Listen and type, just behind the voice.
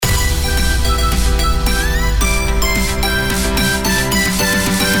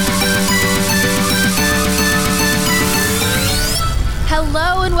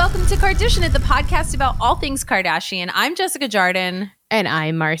Kardashian, the podcast about all things Kardashian. I'm Jessica Jardin. And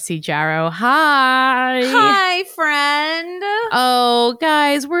I'm Marcy Jarrow. Hi. Hi, friend. Oh,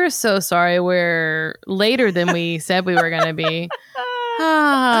 guys, we're so sorry. We're later than we said we were going to be.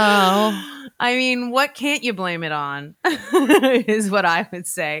 Oh. I mean, what can't you blame it on? Is what I would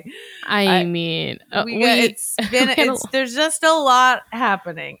say. There's just a lot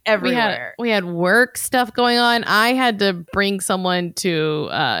happening everywhere. We had work stuff going on. I had to bring someone to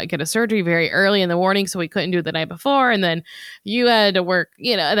get a surgery very early in the morning, so we couldn't do it the night before. And then you had to work,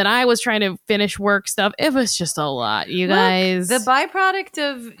 and then I was trying to finish work stuff. It was just a lot, you guys. The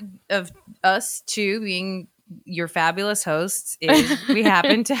byproduct of us two being your fabulous hosts is we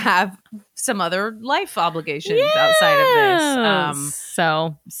happen to have some other life obligations outside of this.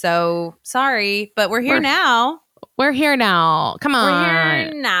 So sorry, but we're here now. We're here now. Come on. We're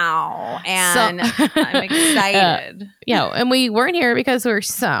here now. And I'm excited. Yeah, and we weren't here because we're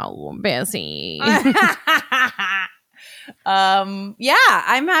so busy. I'm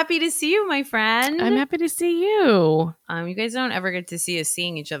happy to see you, my friend. I'm happy to see you. You guys don't ever get to see us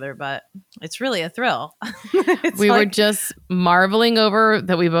seeing each other, but it's really a thrill. We were just marveling over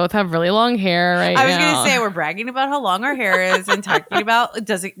that we both have really long hair right now. I was going to say, we're bragging about how long our hair is and talking about,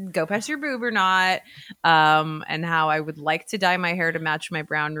 does it go past your boob or not? And how I would like to dye my hair to match my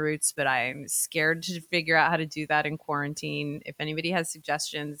brown roots, but I'm scared to figure out how to do that in quarantine. If anybody has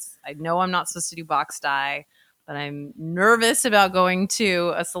suggestions, I know I'm not supposed to do box dye, but I'm nervous about going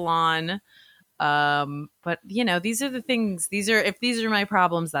to a salon. But these are the things. If these are my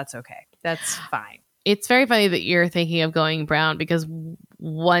problems, that's okay. That's fine. It's very funny that you're thinking of going brown because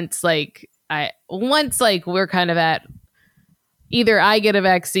once we're kind of at either I get a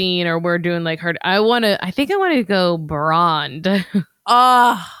vaccine or we're doing like herd. I think I want to go blonde.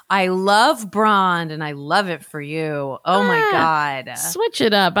 Oh, I love blonde and I love it for you. Oh my God. Switch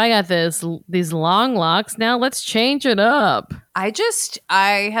it up. I got these long locks. Now let's change it up. I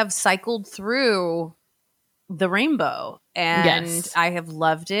have cycled through the rainbow and yes. I have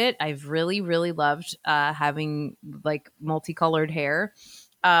loved it. I've really, really loved having like multicolored hair.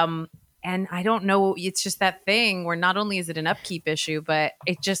 And I don't know, it's just that thing where not only is it an upkeep issue, but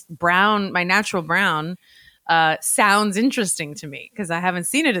it just my natural brown sounds interesting to me because I haven't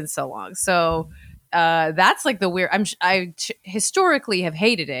seen it in so long. So that's like the weird. I historically have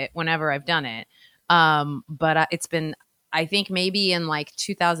hated it whenever I've done it, but it's been. I think maybe in like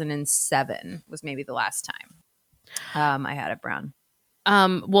 2007 was maybe the last time I had it brown.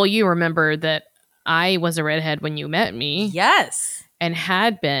 Well, you remember that I was a redhead when you met me. Yes, and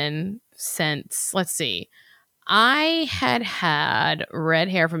had been since. Let's see. I had red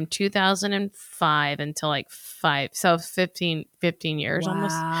hair from 2005 until like 15 years wow.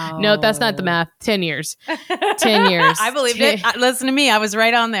 almost. No, that's not the math. 10 years. 10 years. I believed it. Listen to me. I was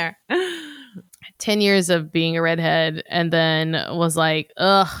right on there. 10 years of being a redhead and then was like,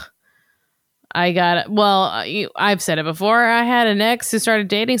 ugh. I've said it before. I had an ex who started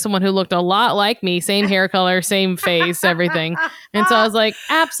dating someone who looked a lot like me, same hair color, same face, everything. And so I was like,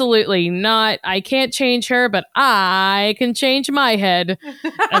 absolutely not. I can't change her, but I can change my head.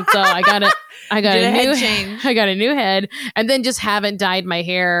 And so I got a new head and then just haven't dyed my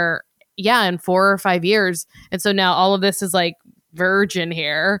hair in 4 or 5 years. And so now all of this is like virgin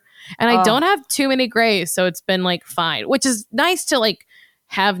hair and I don't have too many grays. So it's been like fine, which is nice to like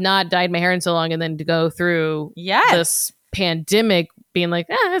have not dyed my hair in so long and then to go through this pandemic being like,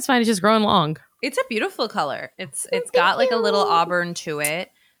 that's fine. It's just growing long. It's a beautiful color. It's got like a little auburn to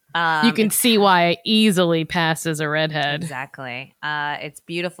it. You can see why I easily pass as a redhead. Exactly. It's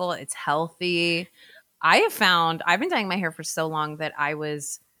beautiful. It's healthy. I've been dyeing my hair for so long that I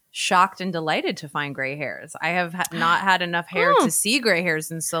was shocked and delighted to find gray hairs. I have not had enough hair to see gray hairs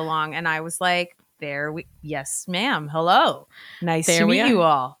in so long. And I was like, yes, ma'am. Hello. Nice to meet you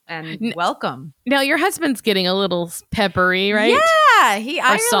all and welcome. Now your husband's getting a little peppery, right? Yeah.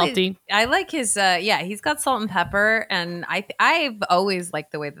 Salty. I like his, he's got salt and pepper and I've always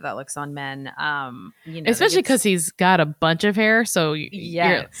liked the way that looks on men. Especially because he's got a bunch of hair. So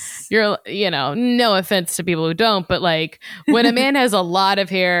you're, no offense to people who don't, but like when a man has a lot of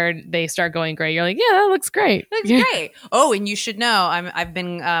hair, they start going gray. You're like, yeah, that looks great. Great. Oh, and you should know, I've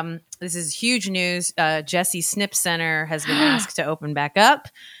been, this is huge news. Jessie Snip Center has been asked to open back up.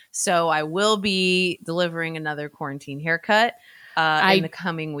 So I will be delivering another quarantine haircut in the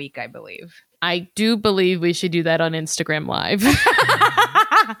coming week, I believe. I do believe we should do that on Instagram Live.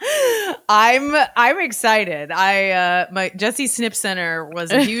 I'm excited. My Jessie Snip Center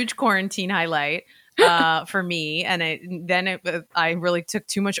was a huge quarantine highlight. for me. And I really took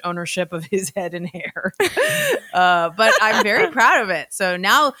too much ownership of his head and hair. But I'm very proud of it. So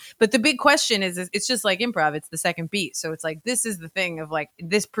now, but the big question is it's just like improv. It's the second beat. So it's like, this is the thing of like,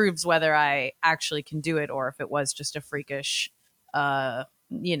 this proves whether I actually can do it or if it was just a freakish,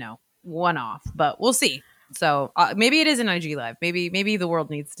 one-off, but we'll see. So maybe it is an IG Live. Maybe the world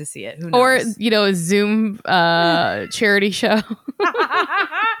needs to see it. Who knows? Or, a Zoom charity show.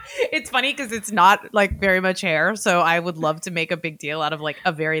 It's funny because it's not like very much hair. So I would love to make a big deal out of like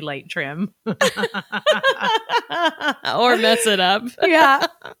a very light trim. Or mess it up. Yeah.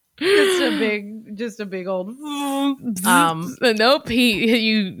 Just a big old. Nope.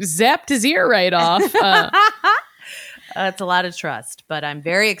 You zapped his ear right off. It's a lot of trust, but I'm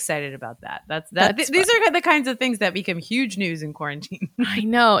very excited about that. These are the kinds of things that become huge news in quarantine. I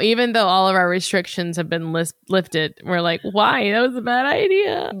know. Even though all of our restrictions have been lifted, we're like, why? That was a bad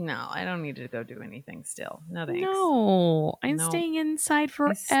idea. No, I don't need to go do anything still. No thanks. No, I'm staying inside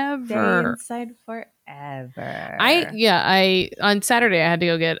forever. Stay inside forever. I on Saturday I had to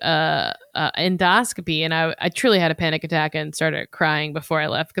go get a endoscopy, and I truly had a panic attack and started crying before I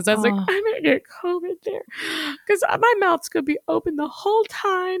left because I was like, I'm gonna get COVID there because my mouth's gonna be open the whole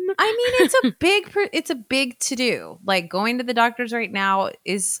time. I mean, it's a big to do. Like going to the doctors right now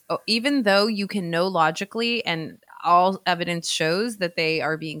is, even though you can know logically and all evidence shows that they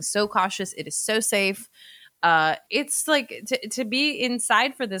are being so cautious, it is so safe. It's like to be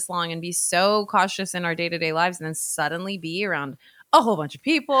inside for this long and be so cautious in our day-to-day lives and then suddenly be around a whole bunch of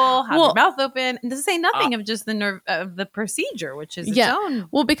people, have your mouth open, and to say nothing of just the nerve of the procedure, which is its own.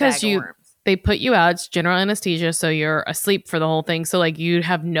 Well, because they put you out, it's general anesthesia, so you're asleep for the whole thing. So like you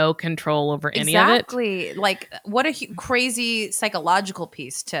have no control over any of it. Exactly. Like what a crazy psychological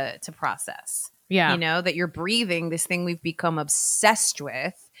piece to process. Yeah. That you're breathing this thing we've become obsessed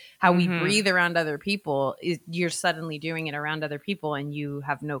with. How we breathe around other people, you're suddenly doing it around other people and you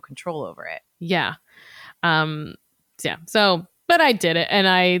have no control over it. Yeah. So, but I did it. And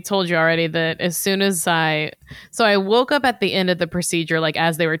I told you already that as soon as I woke up at the end of the procedure, like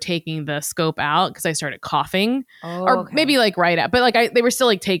as they were taking the scope out, because I started coughing maybe like right at, but like they were still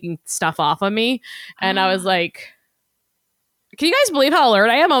like taking stuff off of me. And I was like, can you guys believe how alert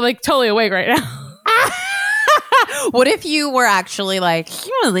I am? I'm like totally awake right now. What if you were actually like,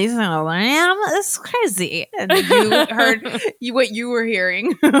 it's crazy, and you heard what you were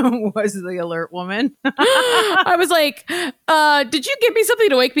hearing was the alert woman? I was like, did you give me something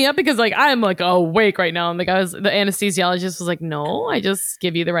to wake me up? Because like I'm like awake right now. And the anesthesiologist was like, no, I just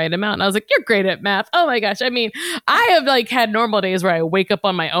give you the right amount. And I was like, you're great at math. Oh my gosh. I mean, I have like had normal days where I wake up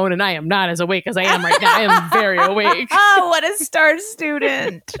on my own and I am not as awake as I am right now. I am very awake. Oh, what a star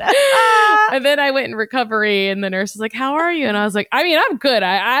student. And then I went in recovery and the nurse was like, how are you? And I was like, I mean, I'm good.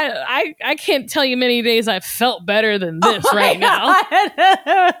 I can't tell you many days I've felt better than this right now.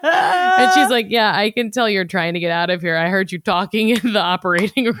 And she's like, yeah, I can tell you're trying to get out of here. I heard you talking in the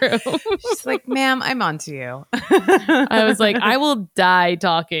operating room. She's like, ma'am, I'm on to you. I was like, I will die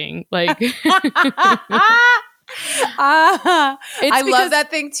talking. Like, I love that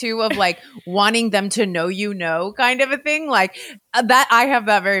thing too of like wanting them to know kind of a thing, like that. I have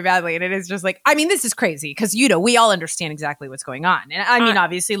that very badly, and it is just like, I mean, this is crazy because we all understand exactly what's going on, and I mean,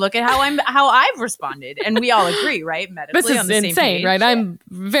 obviously, look at how I've responded, and we all agree, right? Medically, this is on the insane, same page. Right? I'm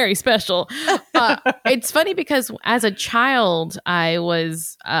very special. It's funny because as a child, I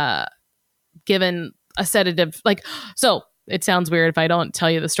was given a sedative. Like, so it sounds weird if I don't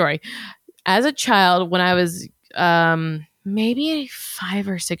tell you the story. As a child, when I was maybe 5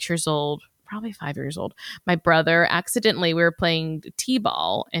 or 6 years old, probably 5 years old, my brother we were playing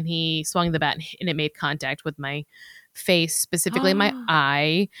t-ball and he swung the bat and it made contact with my face, specifically my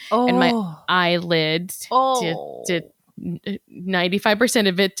eye and my eyelid. Did 95%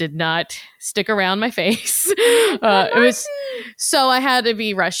 of it did not stick around my face. It was so I had to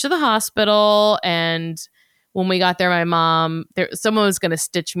be rushed to the hospital, and when we got there, my mom, someone was going to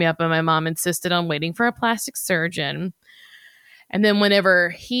stitch me up, and my mom insisted on waiting for a plastic surgeon. And then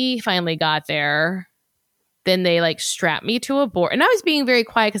whenever he finally got there, then they like strapped me to a board. And I was being very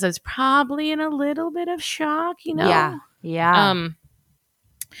quiet because I was probably in a little bit of shock, Yeah.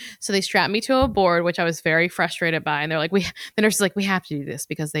 So they strapped me to a board, which I was very frustrated by. And they're like, the nurse is like, we have to do this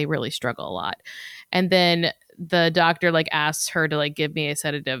because they really struggle a lot. And then the doctor like asks her to like give me a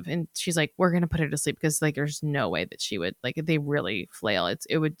sedative, and she's like, we're gonna put her to sleep because like there's no way that she would, like, they really flail. It's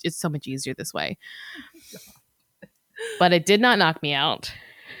so much easier this way. But it did not knock me out.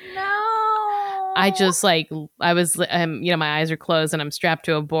 No. I just like, I was, my eyes are closed and I'm strapped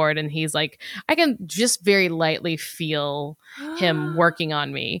to a board, and he's like, I can just very lightly feel him working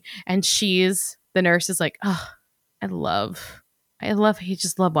on me, and she's the nurse is like, oh, I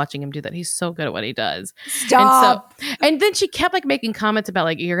just love watching him do that. He's so good at what he does. Stop. And then she kept like making comments about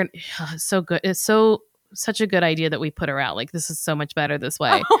like, you're gonna, so good. It's such a good idea that we put her out. Like, this is so much better this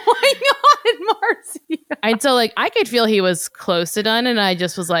way. Oh my God, Marcy. And so like, I could feel he was close to done. And I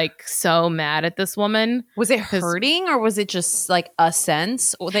just was like, so mad at this woman. Was it hurting or was it just like a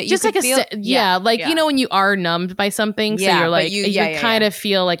sense that you just could like feel? You know, when you are numbed by something, so you're like, you kind of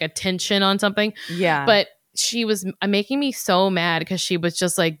feel like a tension on something. Yeah. But she was making me so mad because she was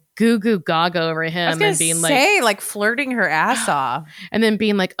just like goo goo gaga over him and being like flirting her ass off and then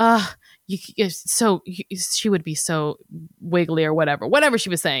being like, she would be so wiggly or whatever she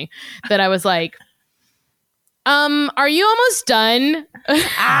was saying, that I was like, are you almost done? Like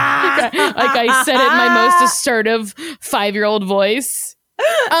I said it in my most assertive 5-year-old voice.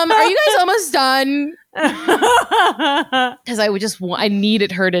 Are you guys almost done? Because I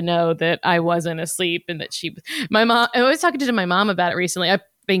needed her to know that I wasn't asleep and that I was talking to my mom about it recently. I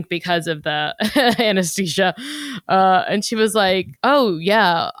think because of the anesthesia. And she was like, oh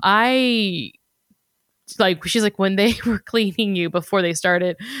yeah, she's like, when they were cleaning you before they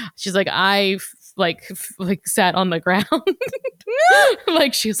started, she's like, I sat on the ground.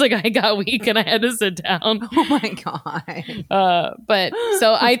 Like, she was like, I got weak and I had to sit down. Oh my God. But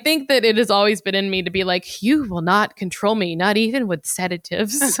so I think that it has always been in me to be like, you will not control me, not even with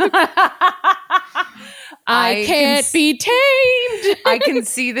sedatives. I can't be tamed. I can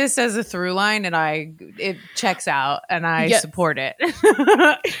see this as a through line and it checks out and I support it.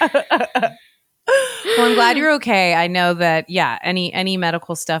 Well, I'm glad you're okay. I know that, any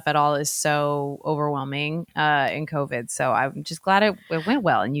medical stuff at all is so overwhelming in COVID. So I'm just glad it went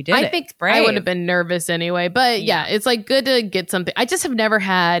well and you did it. I think I would have been nervous anyway. But yeah, it's like good to get something. I just have never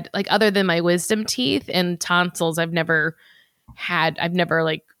had, like, other than my wisdom teeth and tonsils, I've never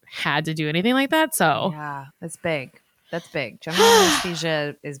like had to do anything like that. So yeah, that's big. General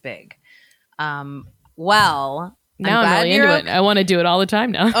anesthesia is big. Well, now I'm really into it. I want to do it all the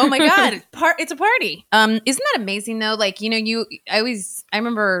time now. Oh my God. It's a party. Isn't that amazing though? Like, you know, I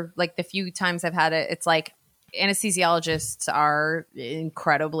remember like the few times I've had it, it's like anesthesiologists are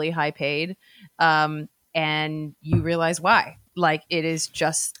incredibly high paid. And you realize why. Like, it is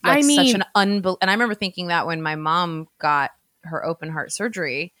just like such an and I remember thinking that when my mom got her open heart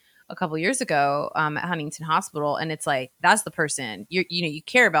surgery a couple years ago at Huntington Hospital, and it's like, that's the person you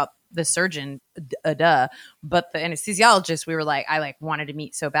care about the surgeon, but the anesthesiologist, we were like, I wanted to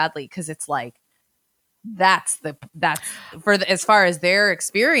meet so badly because it's like that's as far as their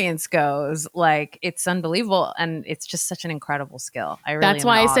experience goes, like, it's unbelievable and it's just such an incredible skill. That's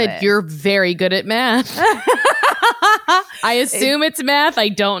why I said you're very good at math. I assume it's math. I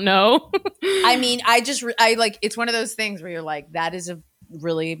don't know. I mean, I like, it's one of those things where you're like, that is a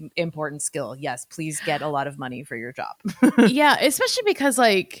really important skill. Yes, please get a lot of money for your job. Yeah, especially because,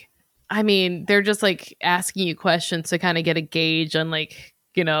 like, I mean, they're just like asking you questions to kind of get a gauge on, like,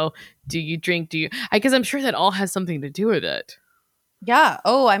 you know, do you drink? Because I'm sure that all has something to do with it. Yeah.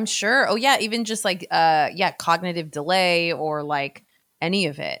 Oh, I'm sure. Oh, yeah. Even just like, cognitive delay or like any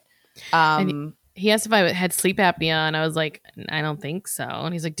of it. And he asked if I had sleep apnea, and I was like, I don't think so.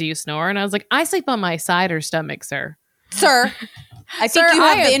 And he's like, do you snore? And I was like, I sleep on my side or stomach, sir. Sir, I think you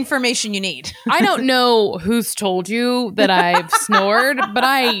have the information you need. I don't know who's told you that I've snored, but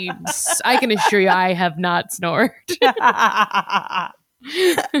I can assure you I have not snored.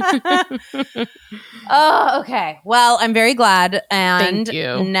 Oh, okay. Well, I'm very glad. And thank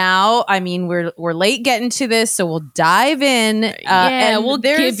you. Now, I mean, we're late getting to this, so we'll dive in. And we'll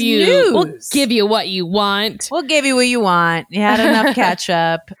give you what you want. We'll give you what you want. You had enough catch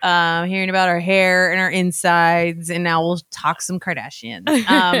up, hearing about our hair and our insides, and now we'll talk some Kardashians.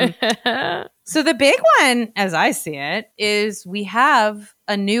 So the big one, as I see it, is we have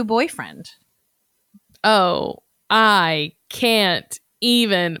a new boyfriend. Oh, I can't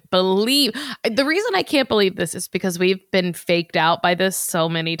even believe. The reason I can't believe this is because we've been faked out by this so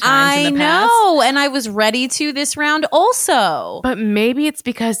many times in the past. I know, and I was ready to this round also. But maybe it's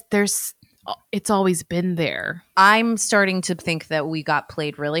because it's always been there. I'm starting to think that we got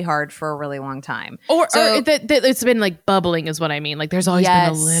played really hard for a really long time. Or that it's been like bubbling is what I mean. Like, there's always been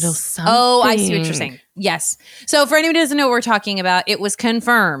a little something. Oh, I see what you're saying. Yes. So for anyone who doesn't know what we're talking about, it was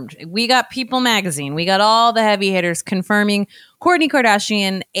confirmed. We got People Magazine. We got all the heavy hitters confirming Kourtney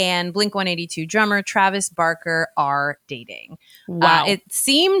Kardashian and Blink-182 drummer Travis Barker are dating. Wow. It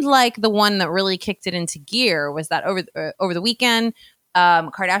seemed like the one that really kicked it into gear was that over the weekend,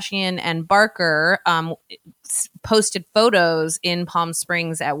 Kardashian and Barker posted photos in Palm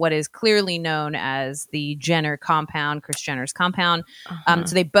Springs at what is clearly known as the Jenner compound, Kris Jenner's compound.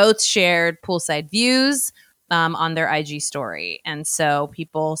 So they both shared poolside views on their IG story. And so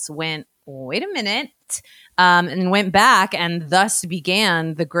people went, wait a minute, and went back, and thus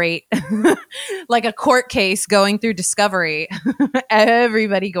began the great, like a court case going through discovery,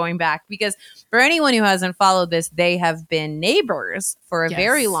 everybody going back. Because for anyone who hasn't followed this, they have been neighbors for a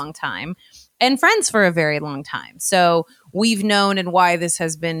very long time and friends for a very long time. So we've known, and why this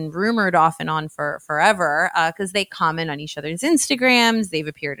has been rumored off and on for forever, because they comment on each other's Instagrams. They've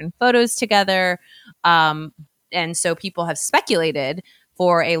appeared in photos together. And so people have speculated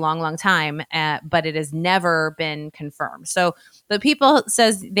for a long, long time, but it has never been confirmed. So the people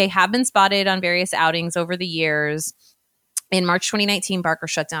says they have been spotted on various outings over the years. In March 2019, Barker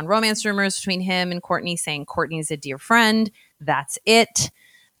shut down romance rumors between him and Kourtney, saying Kourtney's a dear friend. That's it.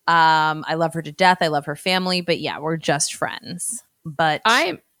 I love her to death. I love her family. But yeah, we're just friends. But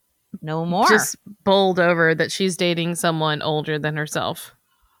I'm no more. Just bowled over that she's dating someone older than herself.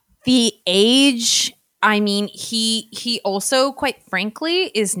 The age... I mean, he also, quite frankly,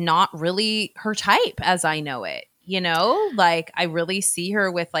 is not really her type as I know it. You know, like I really see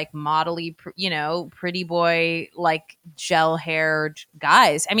her with like modelly, pretty boy, like gel haired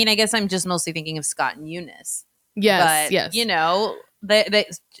guys. I mean, I guess I'm just mostly thinking of Scott and Eunice. Yes, but, yes. You know,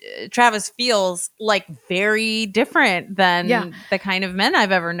 Travis feels like very different than the kind of men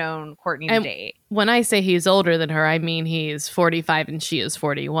I've ever known Kourtney to date. When I say he's older than her, I mean he's 45 and she is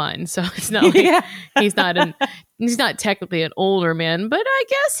 41. So it's not like he's not technically an older man, but I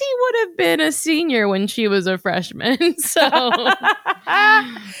guess he would have been a senior when she was a freshman. So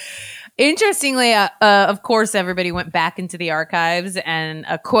interestingly, of course, everybody went back into the archives and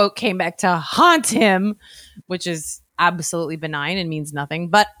a quote came back to haunt him, which is absolutely benign and means nothing,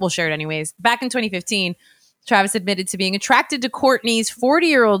 but we'll share it anyways. Back in 2015, Travis admitted to being attracted to Kourtney's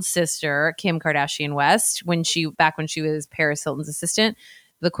 40-year-old sister, Kim Kardashian West, when she was Paris Hilton's assistant.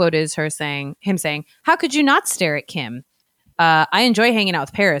 The quote is him saying, "How could you not stare at Kim? I enjoy hanging out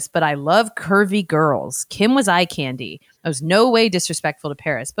with Paris, but I love curvy girls. Kim was eye candy. I was no way disrespectful to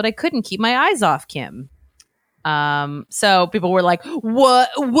Paris, but I couldn't keep my eyes off Kim." So people were like, "What?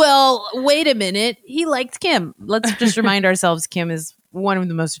 Well, wait a minute. He liked Kim." Let's just remind ourselves Kim is one of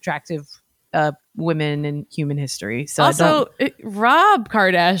the most attractive women in human history. So also, Rob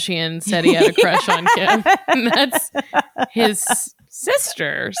Kardashian said he had a crush on Kim. And that's his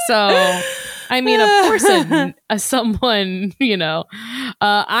sister. So, I mean, of course, someone,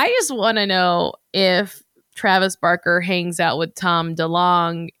 I just want to know if Travis Barker hangs out with Tom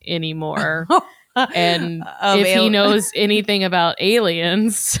DeLonge anymore. And if he knows anything about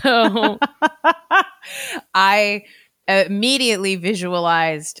aliens. So I immediately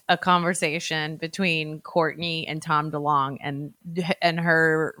visualized a conversation between Kourtney and Tom DeLonge and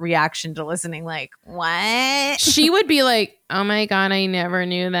her reaction to listening, like, what? She would be like, "Oh my God, I never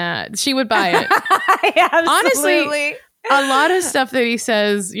knew that." She would buy it. Honestly, a lot of stuff that he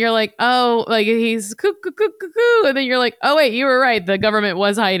says, you're like, oh, like he's coo, coo, coo, coo, coo. And then you're like, oh, wait, you were right. The government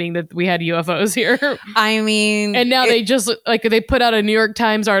was hiding that we had UFOs here. I mean, and now they just they put out a New York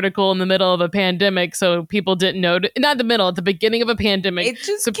Times article in the middle of a pandemic. So people didn't know, not the middle, at the beginning of a pandemic. It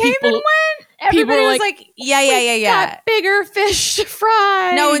just so came and went. Everybody was like, yeah. Got bigger fish to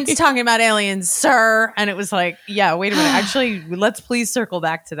fry. No one's talking about aliens, sir. And it was like, yeah, wait a minute. Actually, let's please circle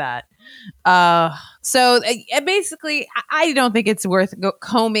back to that. So basically, I don't think it's worth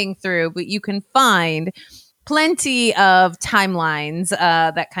combing through, but you can find plenty of timelines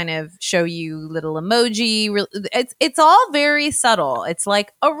that kind of show you little emoji. It's all very subtle. It's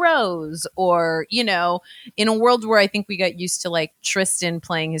like a rose, or in a world where I think we got used to like Tristan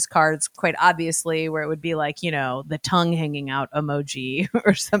playing his cards quite obviously, where it would be like the tongue hanging out emoji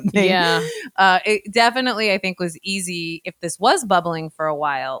or something. Yeah, it definitely I think was easy if this was bubbling for a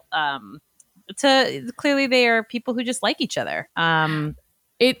while. Clearly they are people who just like each other.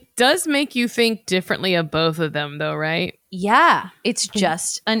 It does make you think differently of both of them, though, right? Yeah, it's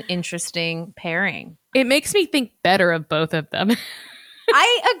just an interesting pairing. It makes me think better of both of them.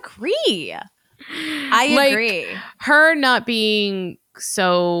 I agree. I agree. Her not being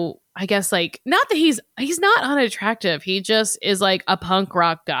so, I guess, not that he's not unattractive. He just is like a punk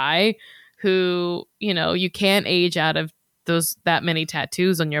rock guy who, you can't age out of that many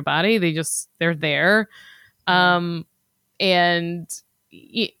tattoos on your body. They're there. And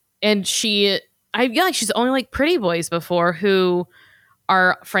she, I feel like she's only like pretty boys before who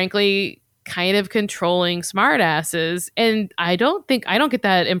are frankly kind of controlling smartasses. And I don't get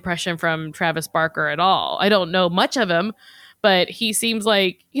that impression from Travis Barker at all. I don't know much of him, but he seems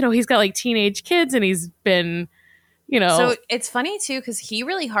like, he's got like teenage kids and he's been, So it's funny too, because he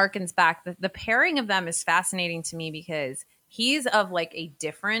really harkens back. The pairing of them is fascinating to me because he's of like a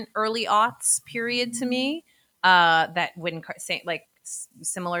different early aughts period to me. That when like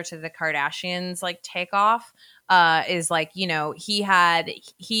similar to the Kardashians, like takeoff, is like, he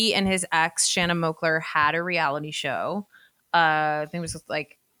and his ex Shanna Moakler had a reality show. I think it was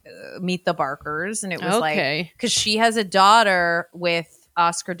like Meet the Barkers, and it was like because she has a daughter with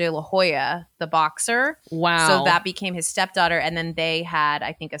Oscar De La Hoya, the boxer. Wow. So that became his stepdaughter. And then they had,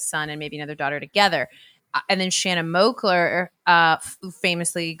 I think, a son and maybe another daughter together. And then Shanna Moakler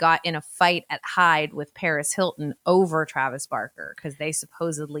famously got in a fight at Hyde with Paris Hilton over Travis Barker because they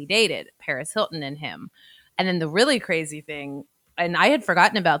supposedly dated, Paris Hilton and him. And then the really crazy thing, and I had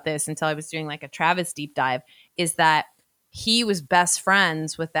forgotten about this until I was doing like a Travis deep dive, is that he was best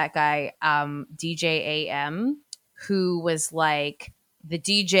friends with that guy, DJ AM, who was like the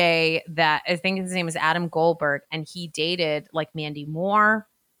DJ that I think his name is Adam Goldberg, and he dated like Mandy Moore.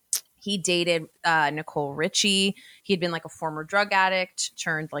 He dated Nicole Richie. He had been like a former drug addict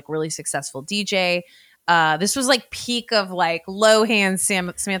turned like really successful DJ. This was like peak of like Lohan,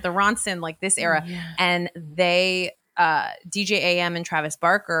 Samantha Ronson, like this era. Yeah. And they, DJ AM and Travis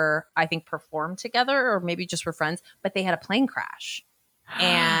Barker, I think performed together or maybe just were friends, but they had a plane crash.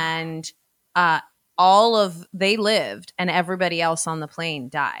 And they lived and everybody else on the plane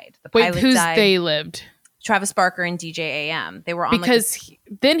died. The pilot died. They lived? Travis Barker and DJ AM. They were on because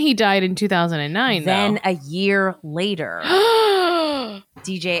then he died in 2009. Then a year later,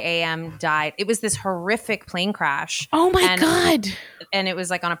 DJ AM died. It was this horrific plane crash. Oh my God. And it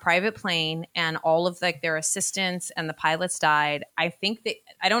was like on a private plane, and all of like their assistants and the pilots died. I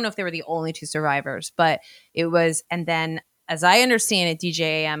don't know if they were the only two survivors, but it was. And then, as I understand it, DJ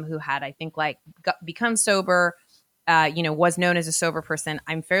AM, who had, I think, like become sober, was known as a sober person.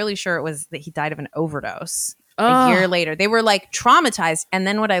 I'm fairly sure it was that he died of an overdose a year later. They were like traumatized. And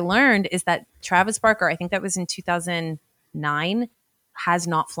then what I learned is that Travis Barker, I think that was in 2009, has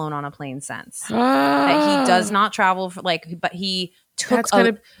not flown on a plane since. That he does not travel for but he took. That's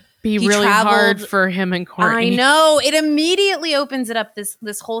gonna be really hard for him and Courtney. I know. It immediately opens it up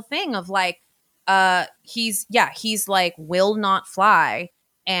this whole thing of like, he's like will not fly.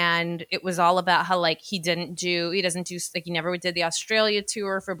 And it was all about how like he doesn't do like he never did the Australia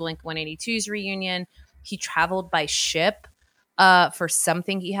tour for Blink-182's reunion. He traveled by ship for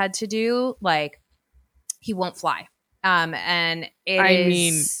something he had to do. Like he won't fly. And it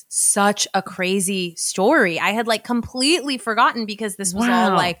is such a crazy story. I had like completely forgotten because this was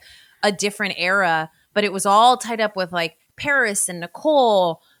all like a different era, but it was all tied up with like Paris and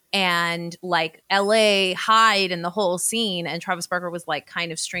Nicole and like LA, Hyde, and the whole scene. And Travis Barker was like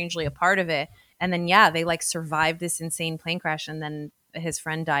kind of strangely a part of it. And then, they like survived this insane plane crash, and then his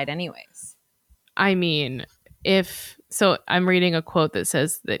friend died anyways. I mean, I'm reading a quote that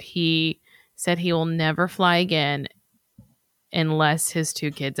says that he said he will never fly again unless his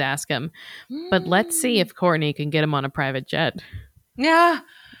two kids ask him. But let's see if Courtney can get him on a private jet. Yeah.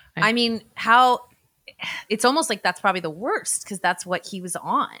 I mean, it's almost like that's probably the worst because that's what he was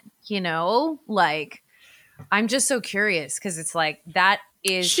on, like I'm just so curious because it's like that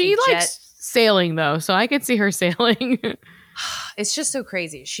is she likes sailing though, so I could see her sailing. It's just so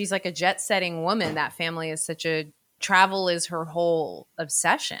crazy. She's like a jet setting woman. That family is travel is her whole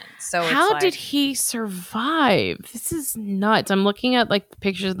obsession. So how did he survive? This is nuts. I'm looking at like the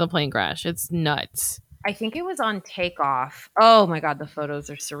pictures of the plane crash. It's nuts. I think it was on takeoff. Oh my God, the photos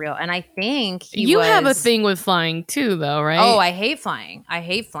are surreal. And I think you have a thing with flying too, though, right? Oh, I hate flying.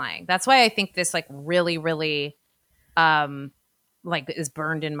 That's why I think this like really, really like is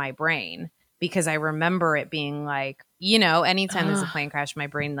burned in my brain because I remember it being like, anytime there's a plane crash, my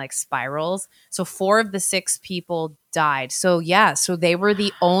brain like spirals. So 4 of the 6 people died. So so they were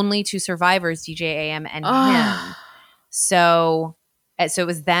the only 2 survivors, DJ AM and him. So it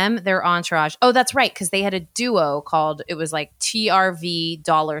was them, their entourage. Oh, that's right, because they had a duo called, it was like TRV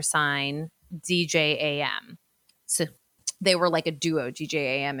 $DJ AM. So they were like a duo, DJ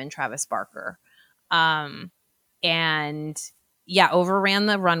AM and Travis Barker. And overran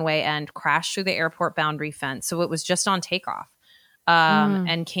the runway and crashed through the airport boundary fence. So it was just on takeoff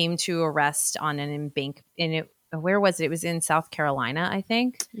and came to a rest on an embankment. Where was it? It was in South Carolina, I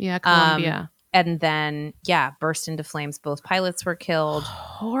think. Yeah, Columbia. And then, burst into flames. Both pilots were killed.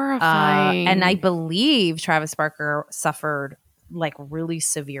 Horrifying. And I believe Travis Barker suffered like really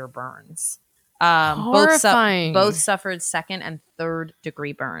severe burns. Horrifying. Both suffered 2nd and 3rd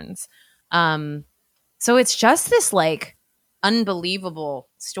degree burns. So it's just this like unbelievable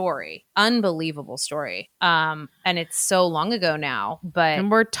story. And it's so long ago now, but and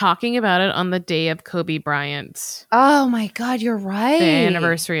we're talking about it on the day of Kobe Bryant. Oh my God, you're right. The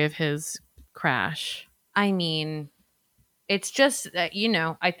anniversary of his crash. I mean, it's just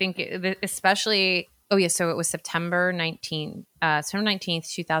I think especially so it was September 19th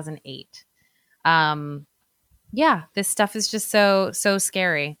 2008. This stuff is just so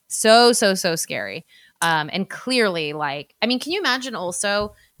scary, so scary. And clearly, like, I mean, can you imagine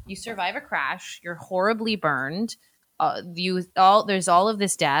also you survive a crash, you're horribly burned, there's all of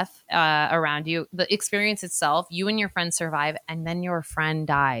this death around you, the experience itself, you and your friend survive, and then your friend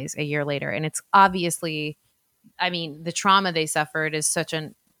dies a year later, and it's obviously, I mean, the trauma they suffered is such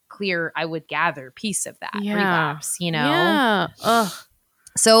a clear, I would gather, piece of that relapse, Yeah. Ugh.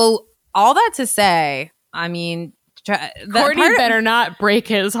 So all that to say, I mean, Courtney better not break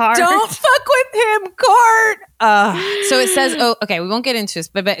his heart. Don't fuck with him, Court. So it says, we won't get into this,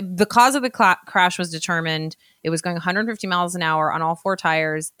 but the cause of the crash was determined. It was going 150 miles an hour on all four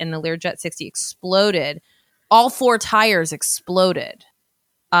tires, and the Learjet 60 exploded. All four tires exploded.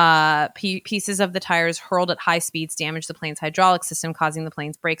 Pieces of the tires hurled at high speeds damaged the plane's hydraulic system, causing the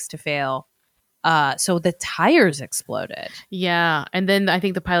plane's brakes to fail. So the tires exploded. Yeah. And then I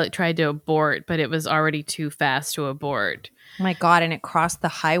think the pilot tried to abort, but it was already too fast to abort. Oh my God. And it crossed the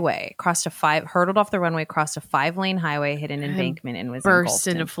highway, hurtled off the runway, crossed a 5-lane highway, hit an embankment, and was burst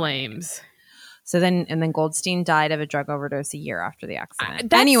into flames. So then Goldstein died of a drug overdose a year after the accident.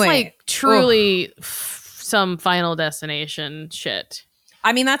 That's like truly some Final Destination shit.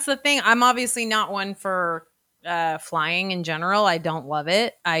 I mean, that's the thing. I'm obviously not one for flying in general. I don't love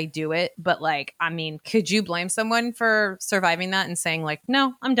it. I do it. But like, I mean, could you blame someone for surviving that and saying like,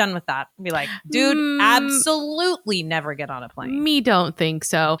 no, I'm done with that? Be like, dude, absolutely never get on a plane. Me don't think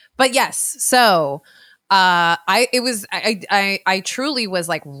so. But yes. So I truly was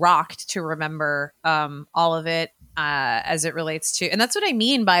like rocked to remember all of it as it relates to, and that's what I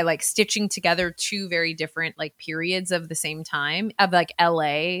mean by like stitching together two very different like periods of the same time of like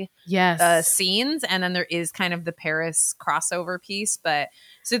LA scenes, and then there is kind of the Paris crossover piece. But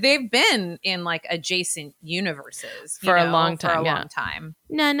so they've been in like adjacent universes for a long time.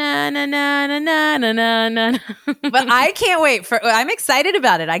 Na na na na na na na na. But I can't wait I'm excited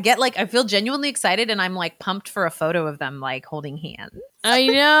about it. I feel genuinely excited, and I'm like pumped for a photo of them like holding hands. I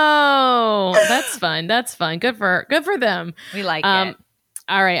know. That's fun. Good for them. We like it.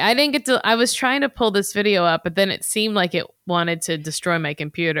 All right. I didn't get to, I was trying to pull this video up, but then it seemed like it wanted to destroy my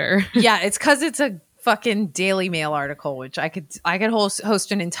computer. Yeah, it's because it's a fucking Daily Mail article, which I could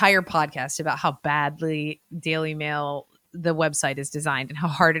host an entire podcast about how badly Daily Mail, the website, is designed and how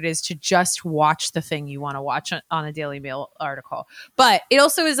hard it is to just watch the thing you want to watch on a Daily Mail article. But it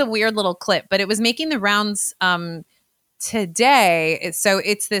also is a weird little clip, but it was making the rounds today. So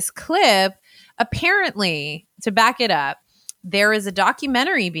it's this clip. Apparently, to back it up, there is a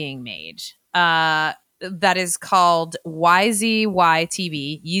documentary being made that is called YZY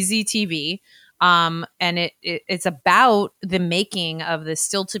TV, Yeezy TV. And it's about the making of the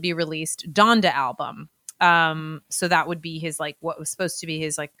still to be released Donda album. So that would be his like what was supposed to be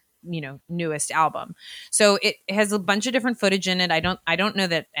his like, newest album. So it has a bunch of different footage in it. I don't know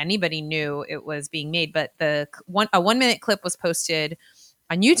that anybody knew it was being made, but a 1-minute clip was posted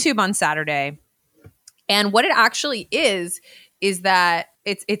on YouTube on Saturday. And what it actually is that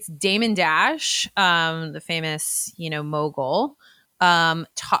it's Damon Dash, the famous, mogul,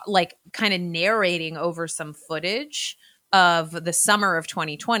 like kind of narrating over some footage of the summer of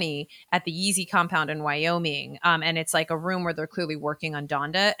 2020 at the Yeezy compound in Wyoming. And it's like a room where they're clearly working on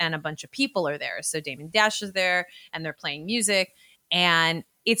Donda, and a bunch of people are there. So Damon Dash is there, and they're playing music. And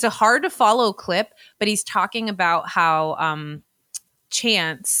it's a hard to follow clip, but he's talking about how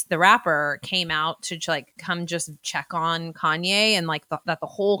Chance, the rapper, came out to like come just check on Kanye, and like that the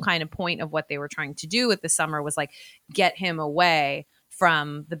whole kind of point of what they were trying to do with the summer was like get him away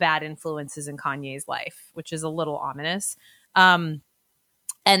from the bad influences in Kanye's life, which is a little ominous. And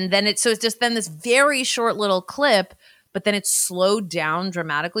then it's just then this very short little clip, but then it's slowed down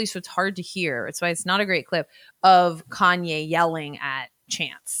dramatically, so it's hard to hear. It's why it's not a great clip of Kanye yelling at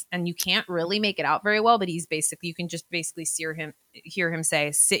Chance, and you can't really make it out very well, but you can just basically hear him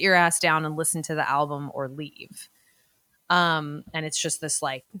say, sit your ass down and listen to the album or leave. And it's just this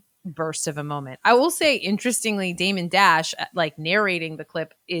like burst of a moment. I will say, interestingly, Damon Dash like narrating the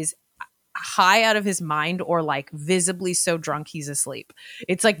clip is high out of his mind or like visibly so drunk he's asleep.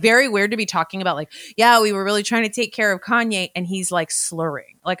 It's like very weird to be talking about like, yeah, we were really trying to take care of Kanye and he's like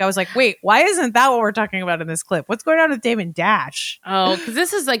slurring. Like I was like, wait, why isn't that what we're talking about in this clip? What's going on with Damon Dash? Oh, because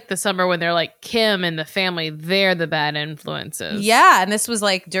this is like the summer when they're like Kim and the family, they're the bad influences. Yeah, and this was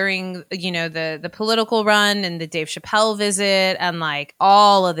like during, you know, the political run and the Dave Chappelle visit and like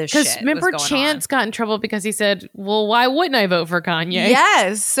all of this shit. Because remember Chance got in trouble because he said, well, why wouldn't I vote for Kanye?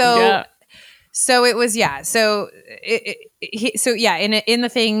 Yes. So it was, yeah. So in the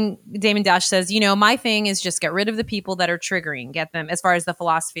thing, Damon Dash says, you know, my thing is just get rid of the people that are triggering, get them, as far as the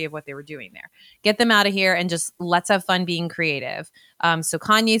philosophy of what they were doing there, get them out of here and just let's have fun being creative. So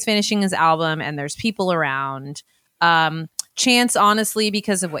Kanye's finishing his album and there's people around. Chance, honestly,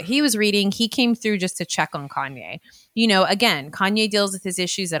 because of what he was reading, he came through just to check on Kanye. You know, again, Kanye deals with his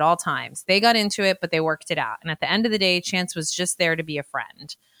issues at all times. They got into it, but they worked it out. And at the end of the day, Chance was just there to be a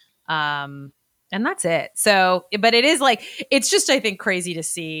friend. And that's it. So, but it is like, it's just, I think, crazy to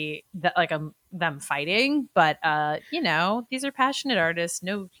see that like them fighting. But, you know, these are passionate artists.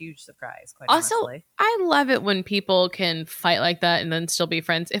 No huge surprise. Quite also, honestly. I love it when people can fight like that and then still be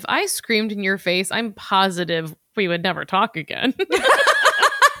friends. If I screamed in your face, I'm positive we would never talk again.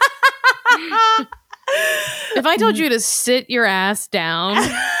 If I told you to sit your ass down,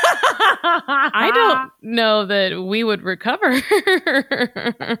 I don't know that we would recover.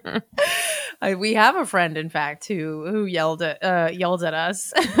 We have a friend, in fact, who yelled at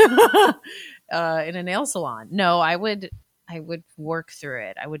us in a nail salon. No, I would work through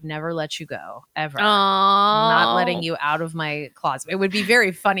it. I would never let you go ever. Aww. I'm not letting you out of my closet. It would be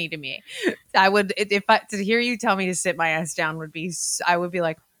very funny to me. I would to hear you tell me to sit my ass down would be. I would be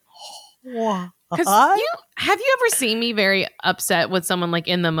like, because have you ever seen me very upset with someone like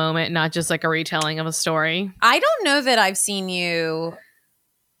in the moment, not just like a retelling of a story? I don't know that I've seen you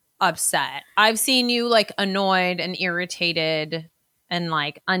upset. I've seen you like annoyed and irritated and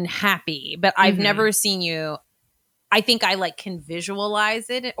like unhappy, but I've never seen you. I think I like can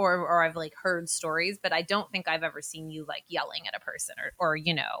visualize it or I've like heard stories, but I don't think I've ever seen you like yelling at a person or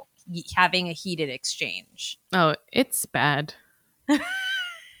you know, having a heated exchange. Oh, it's bad.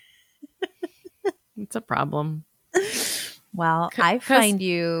 It's a problem. Well, I find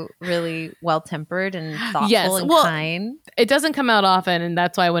you really well-tempered and thoughtful and kind. It doesn't come out often, and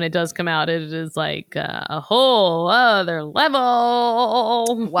that's why when it does come out, it is like a whole other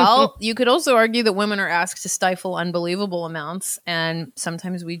level. Well, you could also argue that women are asked to stifle unbelievable amounts, and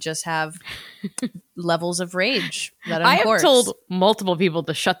sometimes we just have levels of rage that I have told multiple people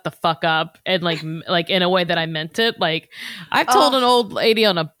to shut the fuck up, and like in a way that I meant it. Like I've told an old lady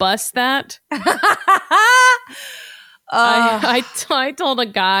on a bus that. I told a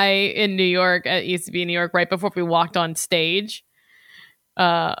guy in New York at UCB New York right before we walked on stage.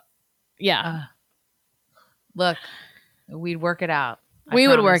 Look, we'd work it out. We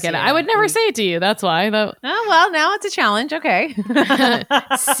would work it out. I would never say it to you. That's why. Oh, well, now it's a challenge. Okay.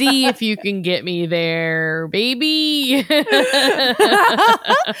 See if you can get me there, baby.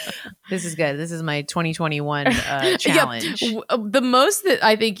 This is good. This is my 2021 challenge. Yep. The most that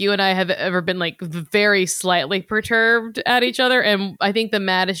I think you and I have ever been like very slightly perturbed at each other, and I think the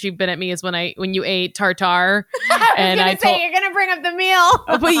maddest you've been at me is when you ate tartare. I told you're gonna bring up the meal,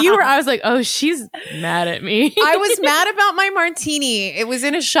 but I was like, oh, she's mad at me. I was mad about my martini. It was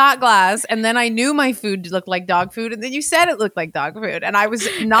in a shot glass, and then I knew my food looked like dog food, and then you said it looked like dog food, and I was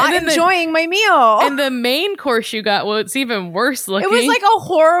not enjoying my meal. And the main course you got, well, it's even worse looking. It was like a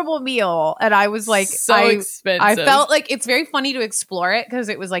horrible meal, and I was like, so expensive. I felt like it's very funny to explore it because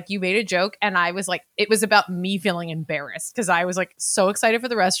it was like you made a joke, and I was like, it was about me feeling embarrassed because I was like so excited for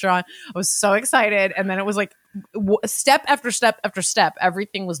the restaurant. I was so excited, and then it was like step after step after step,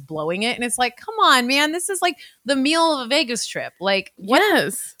 everything was blowing it, and it's like, come on, man, this is like the meal of a Vegas trip. Like, what?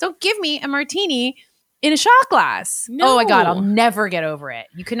 Yes. Don't give me a martini in a shot glass. No. Oh my God, I'll never get over it.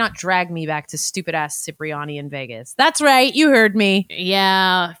 You cannot drag me back to stupid ass Cipriani in Vegas. That's right. You heard me.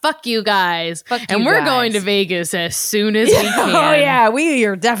 Yeah. Fuck you guys. And we're going to Vegas as soon as we can. Oh yeah. We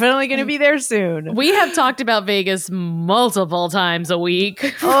are definitely going to be there soon. We have talked about Vegas multiple times a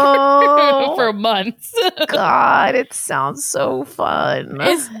week for months. God, it sounds so fun.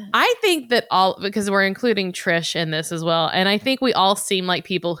 I think that because we're including Trish in this as well, and I think we all seem like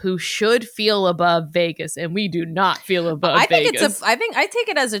people who should feel above Vegas. And we do not feel above Vegas. I think I take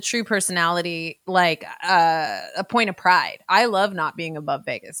it as a true personality, like a point of pride. I love not being above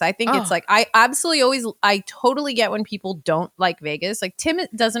Vegas. I think it's like I totally get when people don't like Vegas. Like Tim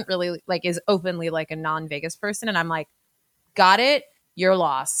doesn't really like is openly like a non-Vegas person, and I'm like, got it, your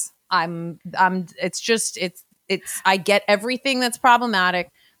loss. It's I get everything that's problematic,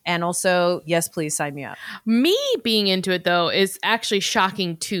 And also, yes, please sign me up. Me being into it, though, is actually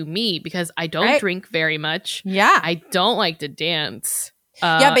shocking to me because I don't drink very much. Yeah. I don't like to dance.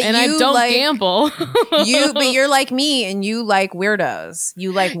 Yeah, but and I don't gamble. But you're like me, and you like weirdos.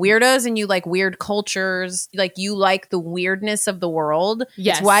 You like weirdos, and you like weird cultures. Like you like the weirdness of the world.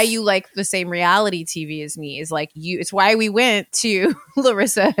 Yes. It's why you like the same reality TV as me. Is like you. It's why we went to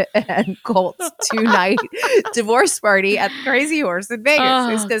Larissa and Colt's 2-night divorce party at the Crazy Horse in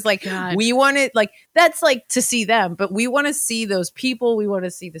Vegas. It's because like we wanted like that's like to see them, but we want to see those people. We want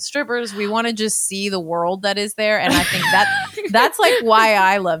to see the strippers. We want to just see the world that is there, and I think that's like why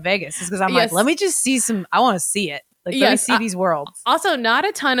I love Vegas is because I'm like, let me just see some. I want to see it. Like, let me see these worlds. Also, not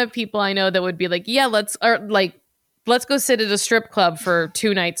a ton of people I know that would be like, yeah, let's go sit at a strip club for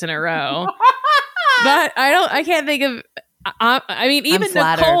 2 nights in a row. But I can't think of. I mean, even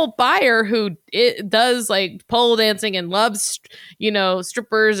Nicole Byer, who does like pole dancing and loves,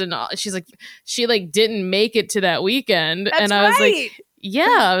 strippers and all, she didn't make it to that weekend. That's and I was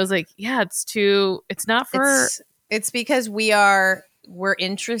like, yeah, it's not for. It's because we're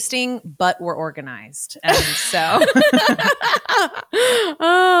interesting, but we're organized. And so.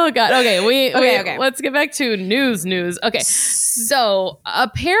 Oh, God. Okay, let's get back to news. Okay. So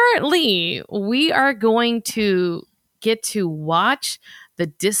apparently we are going to get to watch the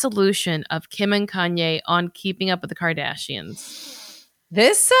dissolution of Kim and Kanye on Keeping Up with the Kardashians.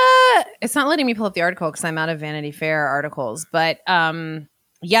 This, it's not letting me pull up the article because I'm out of Vanity Fair articles, but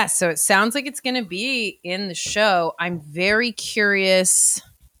yeah, so it sounds like it's going to be in the show. I'm very curious.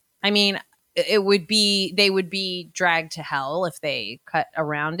 I mean, they would be dragged to hell if they cut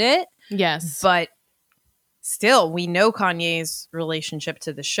around it. Yes. But still, we know Kanye's relationship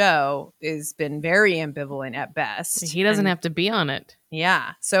to the show has been very ambivalent at best. He doesn't have to be on it.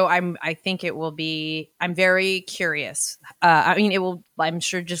 Yeah. So I think it will be, I'm very curious. I mean, it will, I'm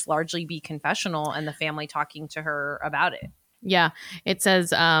sure, just largely be confessional and the family talking to her about it. Yeah. It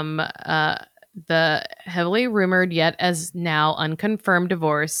says the heavily rumored yet as now unconfirmed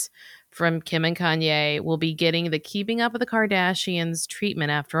divorce from Kim and Kanye will be getting the Keeping Up with the Kardashians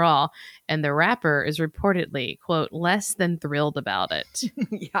treatment after all. And the rapper is reportedly, quote, less than thrilled about it.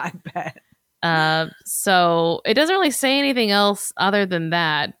 Yeah, I bet. So it doesn't really say anything else other than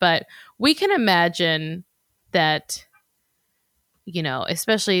that. But we can imagine that,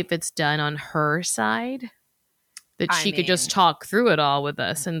 especially if it's done on her side, that she could just talk through it all with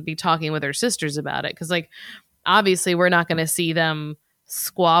us and be talking with her sisters about it. Because, obviously we're not going to see them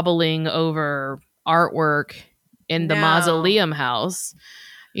squabbling over artwork in the mausoleum house,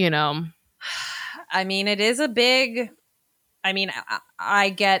 I mean, it is a big, I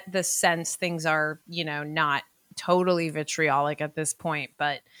get the sense things are, not totally vitriolic at this point,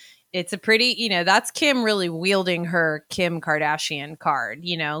 but it's a pretty, that's Kim really wielding her Kim Kardashian card,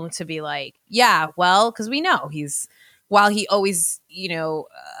 to be like, yeah, well, because we know while he always,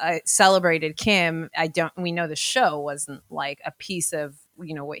 celebrated Kim, we know the show wasn't like a piece of,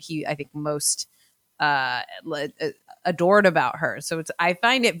 what he, I think, most adored about her. So I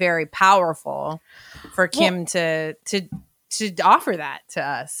find it very powerful for Kim to offer that to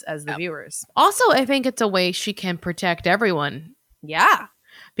us as the viewers. Also, I think it's a way she can protect everyone. Yeah.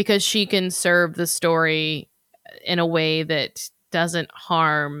 Because she can serve the story in a way that doesn't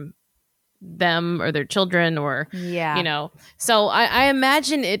harm them or their children or so I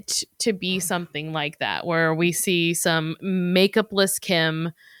imagine it to be something like that where we see some makeupless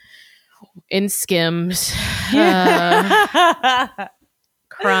Kim in Skims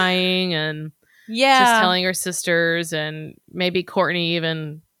crying and just telling her sisters, and maybe Kourtney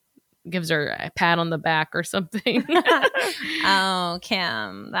even gives her a pat on the back or something. Oh,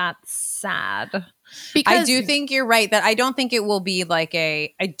 Kim, that's sad. Because I do think you're right that I don't think it will be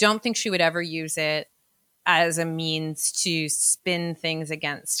I don't think she would ever use it as a means to spin things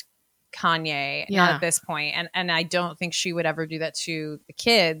against Kanye, not at this point. And I don't think she would ever do that to the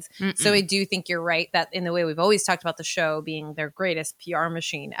kids. Mm-mm. So I do think you're right that in the way we've always talked about the show being their greatest PR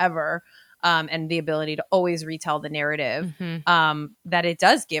machine ever, and the ability to always retell the narrative, that it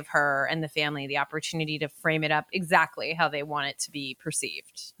does give her and the family the opportunity to frame it up exactly how they want it to be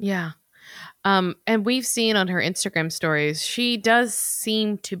perceived. Yeah. And we've seen on her Instagram stories, she does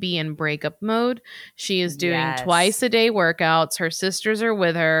seem to be in breakup mode. She is doing twice a day workouts. Her sisters are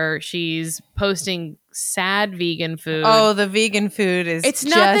with her. She's posting sad vegan food. Oh, the vegan food is It's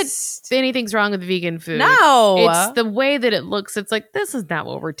not that anything's wrong with vegan food. No. It's the way that it looks. It's like, this is not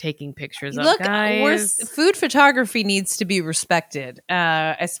what we're taking pictures of, guys. Food photography needs to be respected,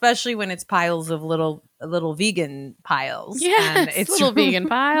 especially when it's piles of little vegan piles. Yeah, it's little vegan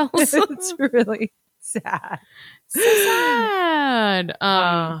piles. It's really sad. So sad.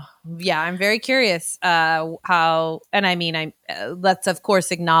 Yeah, I'm very curious how, and I mean, let's of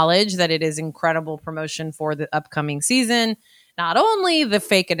course acknowledge that it is incredible promotion for the upcoming season. Not only the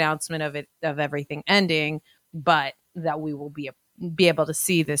fake announcement of everything ending, but that we will be able to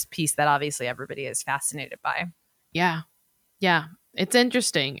see this piece that obviously everybody is fascinated by. Yeah. It's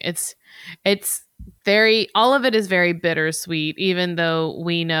interesting. It's very, all of it is very bittersweet, even though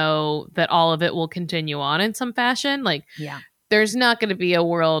we know that all of it will continue on in some fashion. Like, yeah, there's not going to be a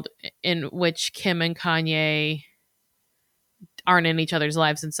world in which Kim and Kanye aren't in each other's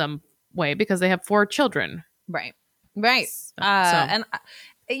lives in some way because they have 4 children. Right. And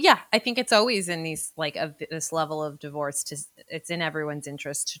yeah, I think it's always in these like of this level of divorce. It's in everyone's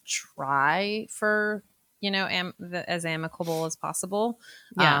interest to try for as amicable as possible.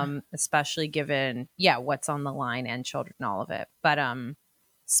 Especially given what's on the line and children, all of it. But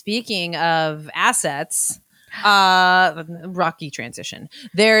speaking of assets, rocky transition.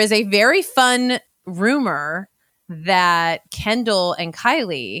 There is a very fun rumor that Kendall and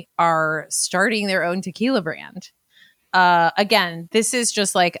Kylie are starting their own tequila brand. Again, this is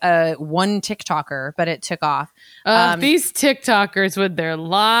just like one TikToker, but it took off. These TikTokers with their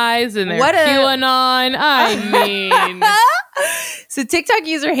lies and their QAnon. I mean. So TikTok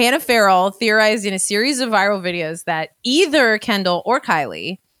user Hannah Farrell theorized in a series of viral videos that either Kendall or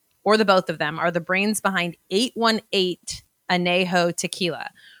Kylie, or the both of them, are the brains behind 818 Añejo Tequila,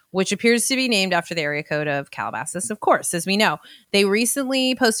 which appears to be named after the area code of Calabasas, of course, as we know. They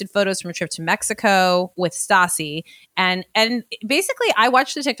recently posted photos from a trip to Mexico with Stassi. And basically, I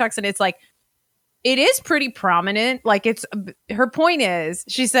watched the TikToks, and it's like, it is pretty prominent. Like, her point is,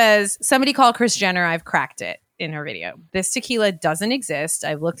 she says, somebody call Kris Jenner, I've cracked it, in her video. This tequila doesn't exist.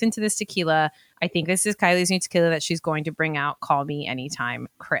 I've looked into this tequila. I think this is Kylie's new tequila that she's going to bring out. Call me anytime,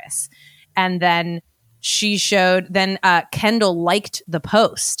 Kris. And then she showed, Kendall liked the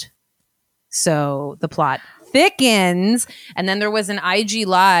post. So the plot thickens. And then there was an IG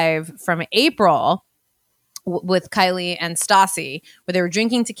live from April with Kylie and Stassi, where they were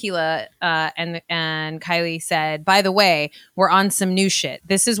drinking tequila, and Kylie said, by the way, we're on some new shit.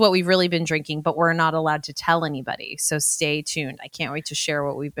 This is what we've really been drinking, but we're not allowed to tell anybody. So stay tuned. I can't wait to share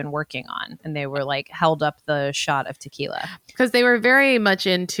what we've been working on. And they were like, held up the shot of tequila. Because they were very much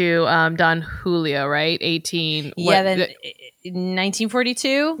into Don Julio, right? 18. Yeah,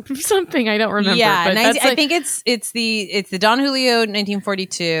 1942? Something I don't remember. Yeah, but I think it's the Don Julio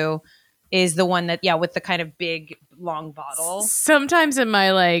 1942 is the one that, with the kind of big long bottle. Sometimes in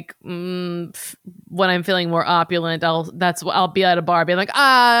my when I'm feeling more opulent, I'll be at a bar being like,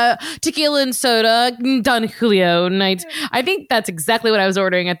 tequila and soda, Don Julio night. I think that's exactly what I was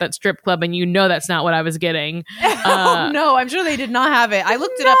ordering at that strip club, and that's not what I was getting. No, I'm sure they did not have it. I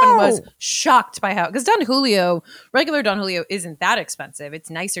looked it up and was shocked by how, because regular Don Julio isn't that expensive. It's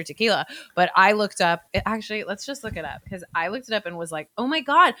nicer tequila. But I looked up, actually, let's just look it up, because I looked it up and was like, oh my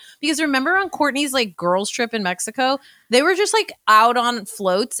God. Because remember on Courtney's like girls trip in Mexico, they were just like out on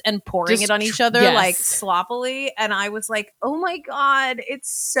floats and pouring it on each other like sloppily. And I was like, oh my God, it's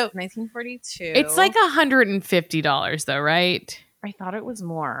so 1942. It's like $150 though, right? I thought it was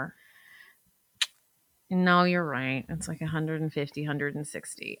more. No, you're right. It's like 150,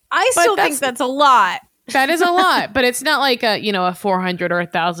 160. I still think that's a lot. That is a lot, but it's not like a $400 or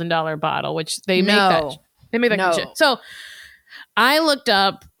 $1,000 bottle, which they make that. They make that kind of shit. So I looked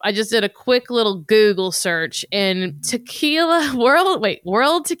up, I just did a quick little Google search, and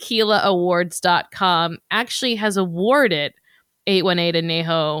WorldTequilaAwards.com actually has awarded 818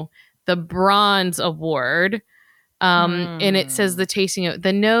 Añejo the Bronze Award. And it says the tasting of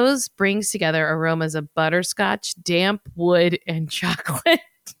the nose brings together aromas of butterscotch, damp wood, and chocolate.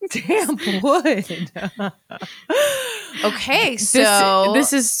 Damp wood. Okay, so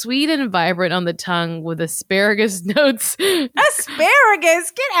this is sweet and vibrant on the tongue with asparagus notes.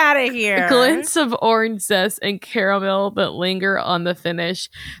 Asparagus, get out of here. Glints of orange zest and caramel that linger on the finish.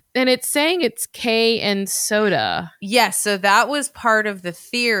 And it's saying it's K and soda. Yes, so that was part of the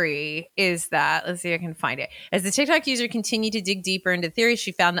theory, is that, let's see if I can find it. As the TikTok user continued to dig deeper into the theory,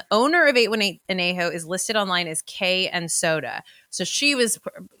 she found the owner of 818 Añejo is listed online as K and soda. So she was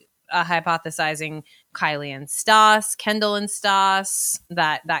hypothesizing Kylie and Stas, Kendall and Stas,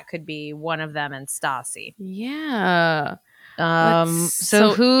 that could be one of them and Stassi. Yeah.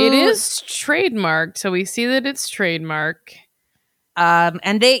 So who it is trademarked. So we see that it's trademark.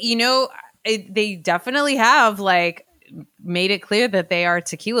 And they definitely have like made it clear that they are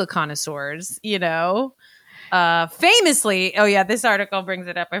tequila connoisseurs, famously. Oh yeah, this article brings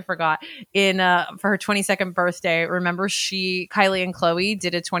it up. I forgot. For her 22nd birthday, remember Kylie and Khloe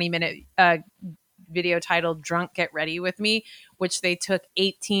did a 20-minute video titled "Drunk Get Ready with Me," which they took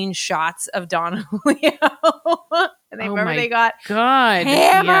 18 shots of Donna Julio, and they got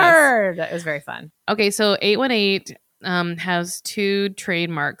hammered. Yes. It was very fun. Okay, so 818 has 2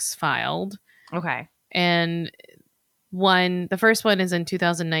 trademarks filed. Okay, and the first one is in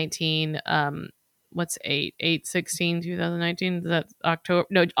 2019. What's 8/16 2019? Is that October?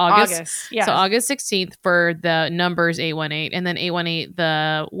 No, August. Yeah. So August 16th for the numbers 818, and then 818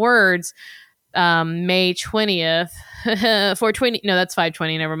 the words May 20th 420. No, that's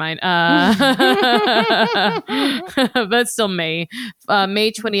 520. Never mind. But still May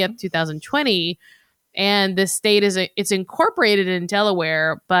 20th 2020. And the state it's incorporated in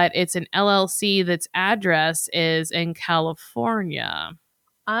Delaware, but it's an LLC that's address is in California.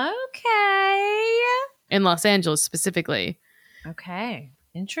 Okay. In Los Angeles specifically. Okay.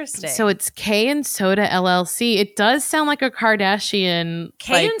 Interesting. So it's Kay and Soda LLC. It does sound like a Kardashian.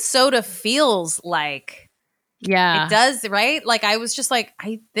 Kay and Soda feels like. Yeah. It does, right? Like I was just like,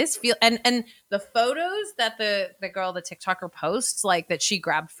 and the photos that the girl, the TikToker posts, like that she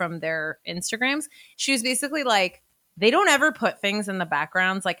grabbed from their Instagrams, she was basically like, they don't ever put things in the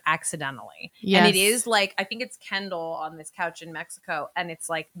backgrounds like accidentally. Yes. And it is like, I think it's Kendall on this couch in Mexico. And it's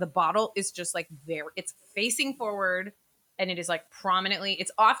like the bottle is just like it's facing forward and it is like prominently,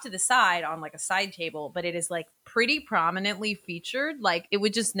 it's off to the side on like a side table, but it is like pretty prominently featured. Like it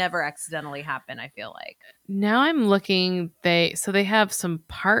would just never accidentally happen, I feel like. Now I'm looking, they have some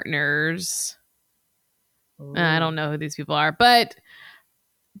partners. I don't know who these people are, but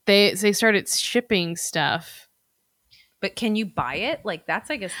they started shipping stuff. But can you buy it? Like,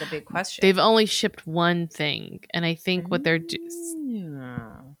 that's, I guess, the big question. They've only shipped one thing. And I think what they're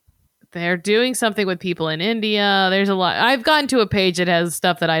doing something with people in India. There's a lot. I've gotten to a page that has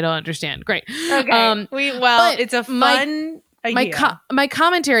stuff that I don't understand. Great. Okay. It's a fun idea. My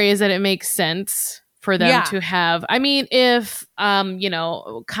commentary is that it makes sense for them to have. I mean, if,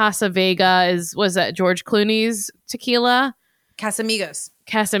 Casa Vega was that George Clooney's tequila? Casamigos.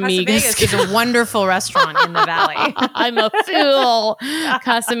 Casamigos is a wonderful restaurant in the valley. I'm a fool.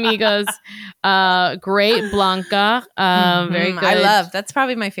 Casamigos, great Blanca, very good. That's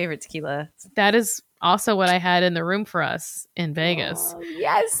probably my favorite tequila. That is also what I had in the room for us in Vegas. Oh,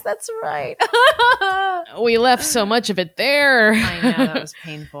 yes, that's right. We left so much of it there. I know, that was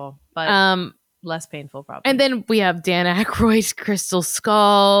painful, but less painful probably. And then we have Dan Aykroyd's Crystal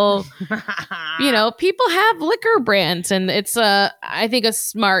Skull. People have liquor brands, and it's I think a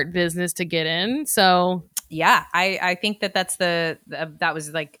smart business to get in. So yeah, I think that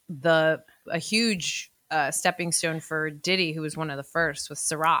was like a huge stepping stone for Diddy, who was one of the first with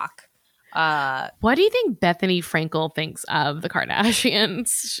Ciroc. What do you think Bethany Frankel thinks of the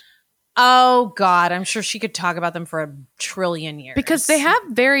Kardashians? Oh, God. I'm sure she could talk about them for a trillion years. Because they have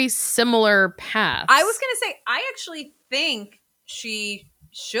very similar paths. I was going to say, I actually think she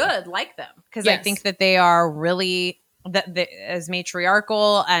should like them. Because I think that they are really, as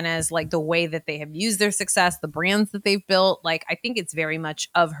matriarchal and as like the way that they have used their success, the brands that they've built, like I think it's very much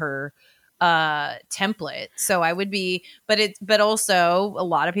of her template. So I would be, but also a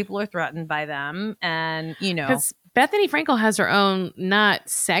lot of people are threatened by them. And, because Bethany Frankel has her own, not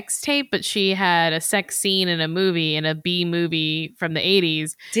sex tape, but she had a sex scene in a B movie from the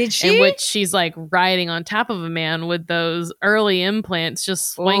 80s. Did she? In which she's like riding on top of a man with those early implants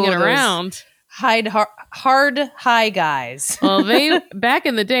just swinging around. Hard high guys. Well, back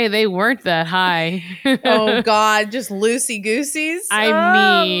in the day, they weren't that high. Oh, God. Just loosey-gooseys?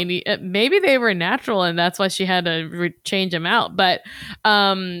 I mean, maybe they were natural and that's why she had to change them out. But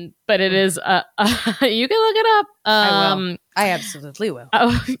it is, you can look it up. I will. I absolutely will.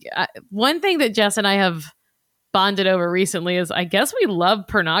 One thing that Jess and I have bonded over recently is I guess we love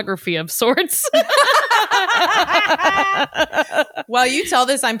pornography of sorts. While you tell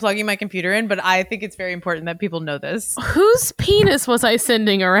this, I'm plugging my computer in, but I think it's very important that people know this. Whose penis was I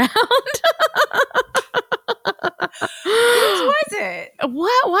sending around? Whose was it? What?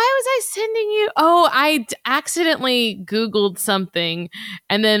 Why was I sending you? Oh, I accidentally Googled something.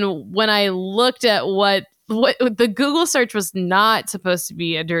 And then when I looked at what the Google search was not supposed to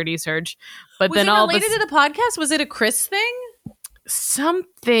be a dirty search, but was then it all related to the podcast? Was it a Chris thing?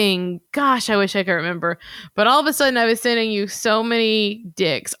 Something. Gosh, I wish I could remember. But all of a sudden, I was sending you so many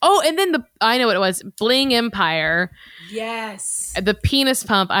dicks. Oh, and then I know what it was. Bling Empire. Yes. The penis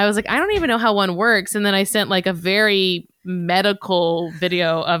pump. I was like, I don't even know how one works. And then I sent like a very medical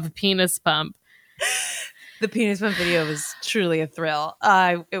video of a penis pump. The penis pump video was truly a thrill.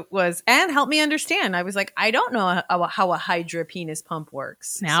 It was, and helped me understand. I was like, I don't know how a Hydra penis pump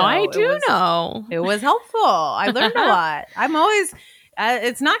works. Now I do know. It was helpful. I learned a lot. I'm always,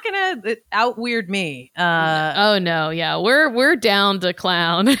 it's not gonna out weird me. Oh no, yeah, we're down to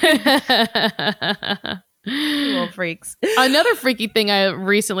clown. Little freaks. Another freaky thing I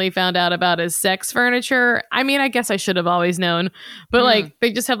recently found out about is sex furniture. I mean, I guess I should have always known, but like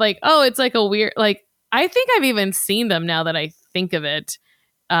they just have like, oh, it's like a weird, like I think I've even seen them now that I think of it.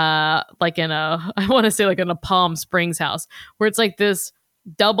 Like in a, I want to say like in a Palm Springs house where it's like this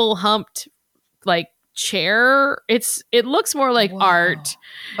double humped like chair. It looks more like art.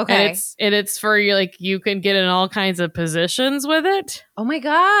 Okay. And it's for you, like you can get in all kinds of positions with it. Oh my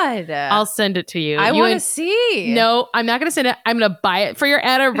God. I'll send it to you. I want to see. No, I'm not going to send it. I'm going to buy it for your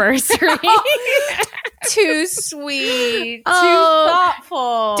anniversary. Too sweet. Oh, too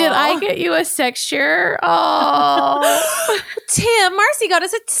thoughtful. Did I get you a sex chair? Oh. Tim, Marcy got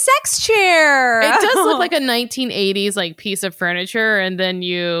us a sex chair. It does look like a 1980s like piece of furniture, and then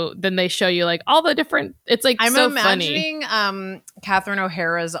they show you like all the different. It's like I'm so imagining funny. Catherine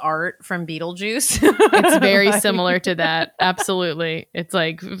O'Hara's art from Beetlejuice. It's very similar to that. Absolutely, it's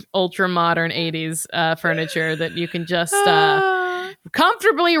like ultra modern 80s furniture that you can just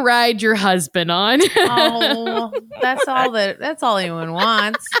comfortably ride your husband on. Oh, that's all anyone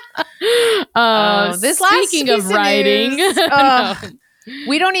wants. This speaking of riding, no.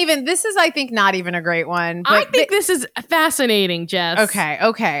 We don't even. This is, I think, not even a great one. But I think this is fascinating, Jess.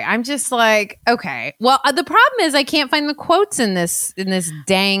 Okay. I'm just like, okay. Well, the problem is I can't find the quotes in this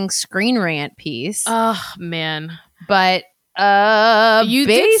dang Screen Rant piece. Oh man, but you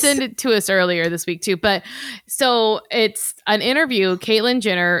did send it to us earlier this week too. But so it's an interview. Caitlyn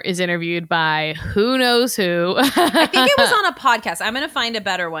Jenner is interviewed by who knows who. I think it was on a podcast. I'm going to find a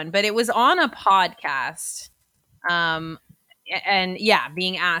better one, but it was on a podcast. And yeah,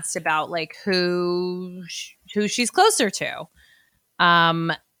 being asked about like who she's closer to,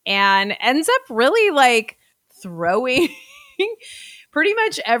 and ends up really like throwing pretty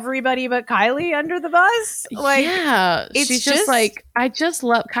much everybody but Kylie under the bus. Like, yeah, she's just like, I just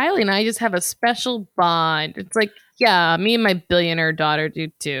love Kylie and I just have a special bond. It's like, yeah, me and my billionaire daughter do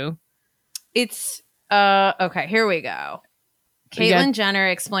too. It's okay, here we go. Caitlyn Jenner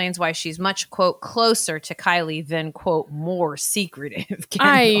explains why she's much, quote, closer to Kylie than, quote, more secretive.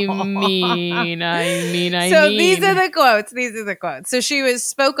 I mean. So these are the quotes. So she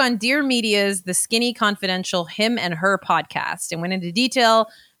spoke on Dear Media's The Skinny Confidential Him and Her podcast and went into detail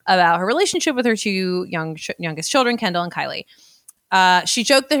about her relationship with her two youngest children, Kendall and Kylie. She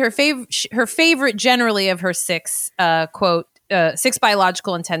joked that her favorite generally of her six, quote, 6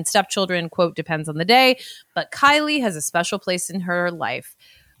 biological and 10 stepchildren, quote, depends on the day, but Kylie has a special place in her life.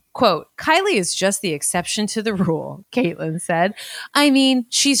 Quote, Kylie is just the exception to the rule, Caitlyn said. I mean,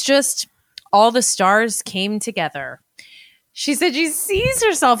 she's just all the stars came together. She said she sees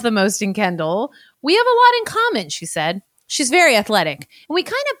herself the most in Kendall. We have a lot in common, she said. She's very athletic, and we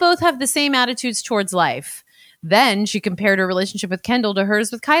kind of both have the same attitudes towards life. Then she compared her relationship with Kendall to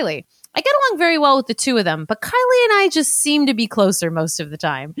hers with Kylie. I get along very well with the two of them, but Kylie and I just seem to be closer most of the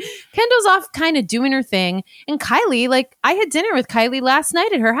time. Kendall's off kind of doing her thing, and Kylie, like, I had dinner with Kylie last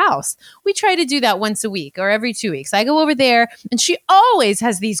night at her house. We try to do that once a week or every 2 weeks. I go over there, and she always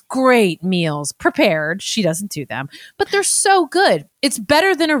has these great meals prepared. She doesn't do them, but they're so good. It's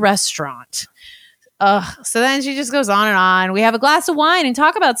better than a restaurant. So then she just goes on and on. We have a glass of wine and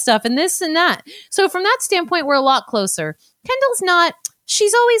talk about stuff and this and that. So from that standpoint, we're a lot closer. Kendall's not.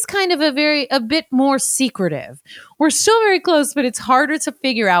 She's always kind of a bit more secretive. We're still very close, but it's harder to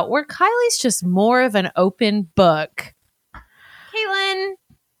figure out where Kylie's just more of an open book. Caitlyn,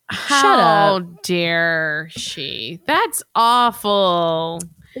 shut up. How dare she? That's awful.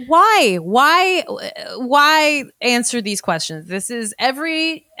 Why answer these questions? This is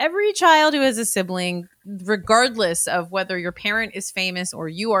every child who has a sibling, regardless of whether your parent is famous or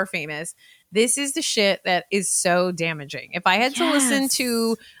you are famous. This is the shit that is so damaging. If I had to listen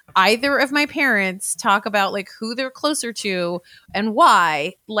to either of my parents talk about like who they're closer to and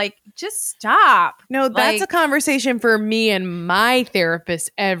why, like, just stop. No, that's a conversation for me and my therapist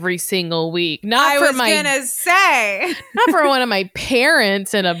every single week. Not for one of my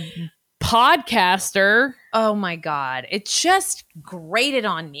parents and a podcaster. Oh my God. It just grated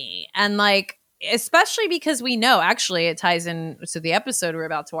on me. And like, especially because we know, actually it ties in to the episode we're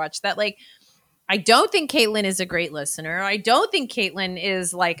about to watch, that like, I don't think Caitlyn is a great listener. I don't think Caitlyn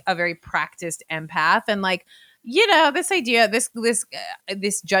is like a very practiced empath. And like, you know, this idea,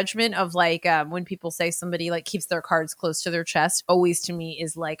 this judgment of like when people say somebody like keeps their cards close to their chest, always to me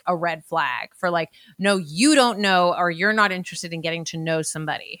is like a red flag for like, no, you don't know, or you're not interested in getting to know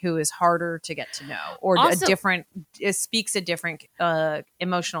somebody who is harder to get to know, or also, speaks a different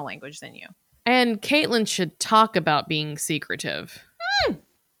emotional language than you. And Caitlyn should talk about being secretive.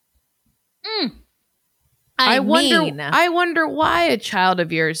 I wonder why a child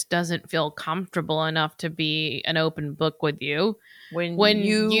of yours doesn't feel comfortable enough to be an open book with you when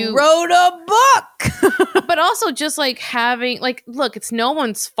you wrote a book. But also just like having like, look, it's no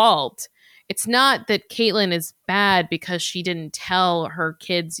one's fault. It's not that Caitlyn is bad because she didn't tell her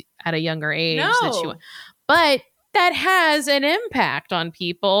kids at a younger age that she, but that has an impact on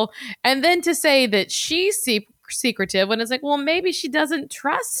people. And then to say that she's secretive when it's like, well, maybe she doesn't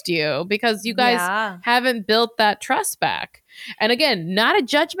trust you because you guys haven't built that trust back. And again, not a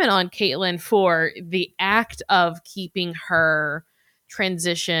judgment on Caitlyn for the act of keeping her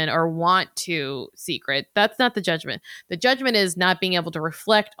transition or want to secret. That's not the judgment. The judgment is not being able to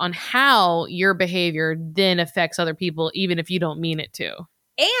reflect on how your behavior then affects other people, even if you don't mean it to.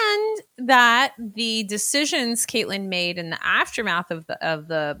 And that the decisions Caitlyn made in the aftermath of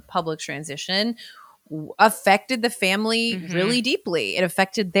the public transition affected the family really deeply. It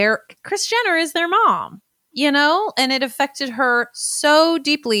affected Kris Jenner is their mom, and it affected her so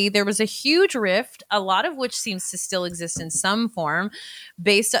deeply. There was a huge rift, a lot of which seems to still exist in some form.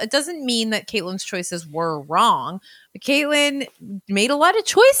 It doesn't mean that Caitlyn's choices were wrong, but Caitlyn made a lot of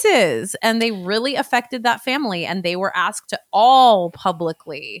choices and they really affected that family. And they were asked to all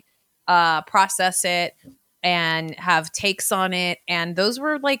publicly process it and have takes on it. And those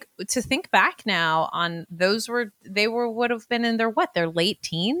were like, to think back now on those would have been in their late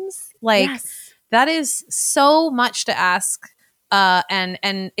teens. Like, yes. That is so much to ask. And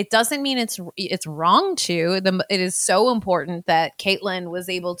it doesn't mean it's wrong to. It is so important that Caitlyn was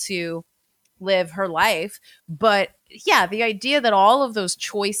able to live her life. But yeah, the idea that all of those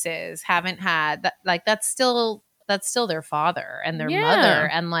choices haven't had that, like, that's still their father and their mother.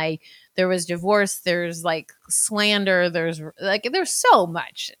 And like, there was divorce, there's like slander, there's so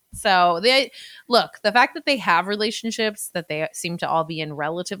much. So the fact that they have relationships, that they seem to all be in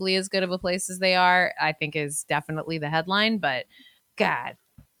relatively as good of a place as they are, I think is definitely the headline. But God,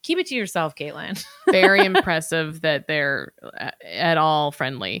 keep it to yourself, Caitlyn. Very impressive that they're at all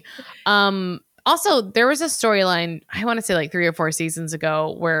friendly. Also, there was a storyline, I want to say like 3 or 4 seasons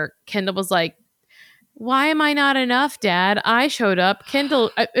ago, where Kendall was like, why am I not enough, Dad? I showed up.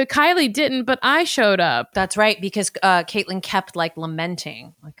 Kylie didn't, but I showed up. That's right, because Caitlyn kept like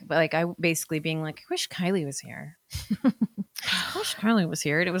lamenting, like I basically being like, I wish Kylie was here. I wish Kylie was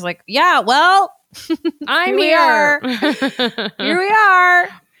here. And it was like, yeah, well, I'm here. Here we are.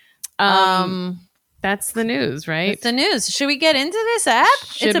 That's the news, right? It's the news. Should we get into this app?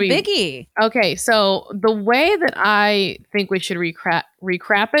 It's a biggie. Okay, so the way that I think we should recrap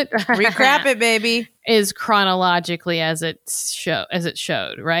it, baby, is chronologically as it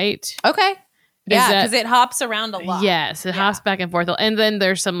showed, right? Okay. Yeah, because it hops around a lot. Yes, it hops back and forth. And then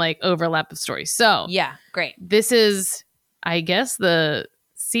there's some like overlap of stories. So yeah, great. This is, I guess, the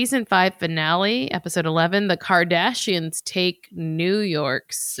season 5 finale, episode 11, The Kardashians Take New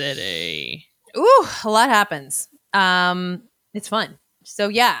York City. Ooh, a lot happens. It's fun. So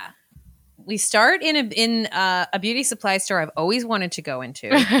yeah, we start in a beauty supply store I've always wanted to go into.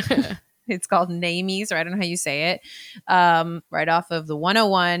 It's called Namies, or I don't know how you say it. Right off of the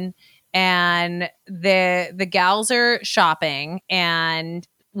 101, and the gals are shopping, and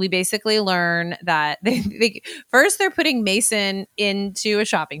we basically learn that they're putting Mason into a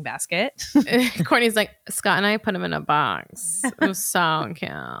shopping basket. Courtney's like, Scott and I put him in a box. It was so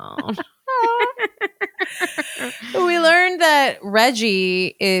cute. We learned that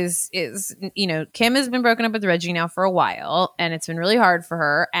Reggie is Kim has been broken up with Reggie now for a while, and it's been really hard for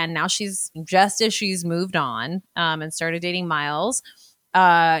her. And now she's moved on and started dating Miles.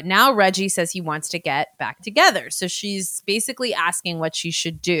 Now Reggie says he wants to get back together. So she's basically asking what she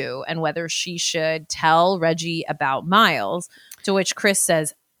should do and whether she should tell Reggie about Miles, to which Chris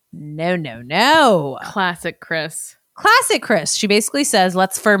says, no. Classic Chris. She basically says,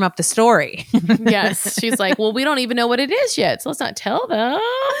 let's firm up the story. Yes. She's like, well, we don't even know what it is yet, so let's not tell them.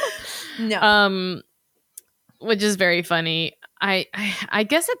 No. Which is very funny. I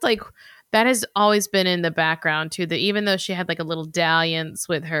guess it's like, that has always been in the background too, that even though she had like a little dalliance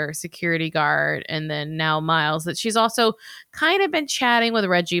with her security guard and then now Miles, that she's also kind of been chatting with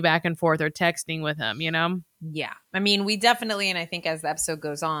Reggie back and forth or texting with him, Yeah. I mean, we definitely, and I think as the episode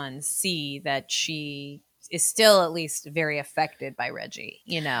goes on, see that she is still at least very affected by Reggie,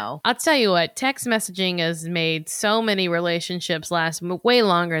 I'll tell you what, text messaging has made so many relationships last way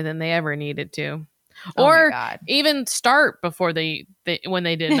longer than they ever needed to. or even start before they when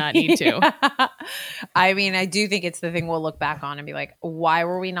they did not need to. I mean, I do think it's the thing we'll look back on and be like, why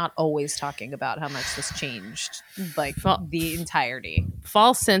were we not always talking about how much this changed, like the entirety?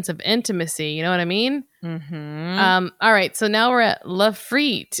 False sense of intimacy. You know what I mean? Mm-hmm. All right. So now we're at La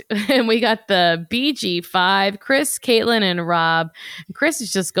Frite and we got the BG5, Chris, Caitlin, and Rob. And Chris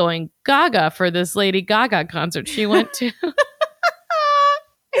is just going gaga for this Lady Gaga concert she went to.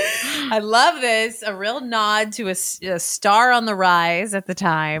 I love this. A real nod to a star on the rise at the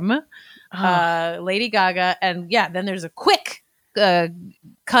time. Lady Gaga. And yeah, then there's a quick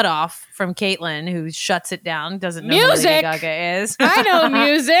cut off from Caitlin, who shuts it down, doesn't know who Lady Gaga is. I know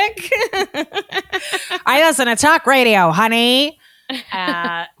music. I listen to talk radio, honey.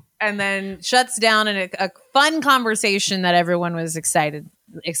 And then shuts down in a fun conversation that everyone was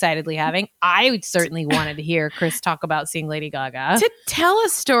excitedly having. I certainly wanted to hear Chris talk about seeing Lady Gaga. To tell a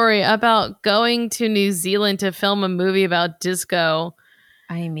story about going to New Zealand to film a movie about disco.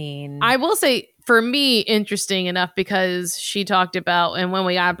 I mean, I will say, for me, interesting enough, because she talked about, and when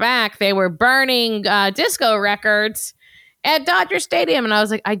we got back, they were burning disco records at Dodger Stadium. And I was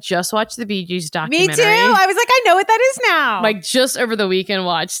like, I just watched the Bee Gees documentary. Me too. I was like, I know what that is now. Like, just over the weekend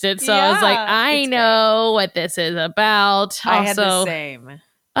watched it. So I was like, I know what this is about. I had the same.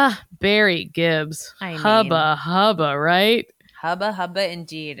 Barry Gibbs. Hubba, right? Hubba,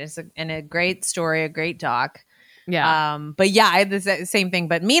 indeed. It's a great story, a great doc. Yeah. But yeah, I had the same thing.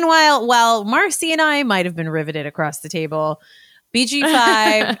 But meanwhile, while Marcy and I might have been riveted across the table,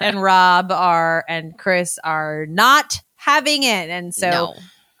 BG5 and Rob and Chris are not having it. And so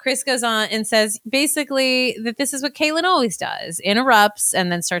Chris goes on and says basically that this is what Caitlin always does, interrupts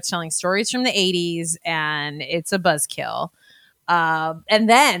and then starts telling stories from the 80s, and it's a buzzkill. And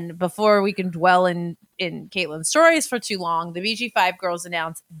then before we can dwell in Caitlin's stories for too long, the BG5 girls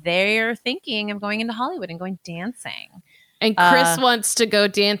announce they're thinking of going into Hollywood and going dancing. And Chris wants to go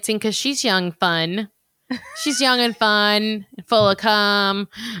dancing because she's young, fun. She's young and fun, full of cum.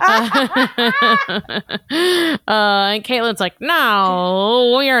 And Caitlin's like,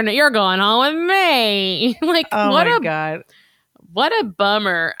 "No, you're going home with me." Like, God, what a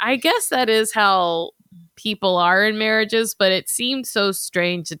bummer. I guess that is how people are in marriages, but it seemed so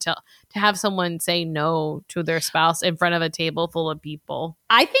strange to have someone say no to their spouse in front of a table full of people.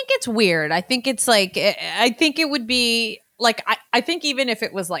 I think it's weird. I think it's like, I think it would be like, I think even if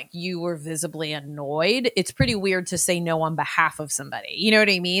it was like you were visibly annoyed, it's pretty weird to say no on behalf of somebody. You know what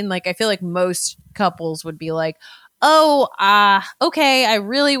I mean? Like, I feel like most couples would be like, oh, okay, I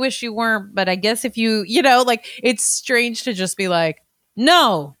really wish you weren't, but I guess if you know, like, it's strange to just be like,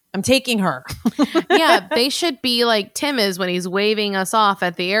 no, I'm taking her. Yeah, they should be like Tim is when he's waving us off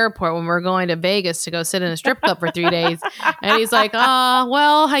at the airport when we're going to Vegas to go sit in a strip club for 3 days. And he's like,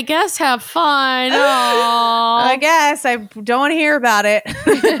 well, I guess have fun. I guess I don't want to hear about it.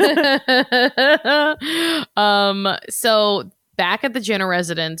 So back at the Jenner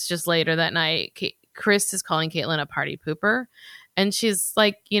residence just later that night, Chris is calling Caitlin a party pooper. And she's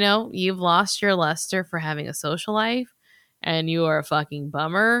like, you've lost your luster for having a social life. And you are a fucking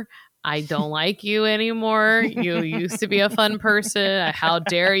bummer. I don't like you anymore. You used to be a fun person. How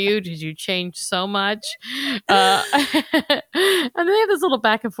dare you? Did you change so much? And then they have this little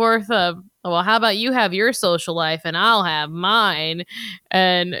back and forth of, well, how about you have your social life and I'll have mine?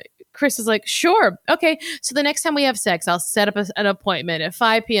 And Chris is like, sure. Okay. So the next time we have sex, I'll set up an appointment at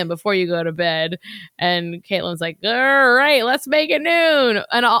 5 p.m. before you go to bed. And Caitlin's like, all right, let's make it noon.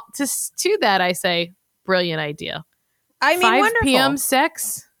 And to that, I say, brilliant idea. I mean, 5 wonderful. p.m.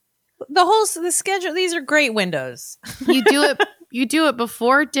 sex. The schedule. These are great windows. You do it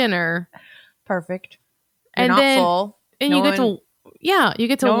before dinner. Perfect. You're and not then, full. And you get to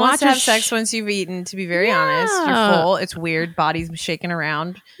no one watch wants to have sex once you've eaten. To be very honest, you're full. It's weird. Body's shaking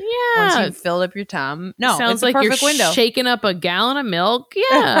around. Yeah. Once you've filled up your tum. No, sounds it's like a perfect you're window. Shaking up a gallon of milk.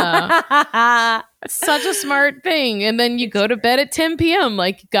 Yeah. It's such a smart thing. And then you go to bed at 10 p.m.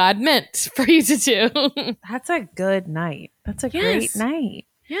 like God meant for you to do. That's a good night. That's a great night.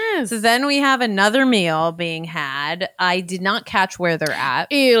 Yes. So then we have another meal being had. I did not catch where they're at.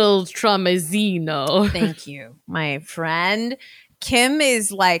 Il Tramezzino. Thank you, my friend. Kim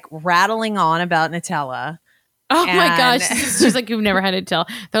is like rattling on about Nutella. Oh my gosh. She's like, you've never had Nutella.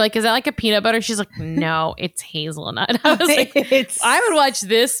 They're like, is that like a peanut butter? She's like, no, it's hazelnut. I was like, I would watch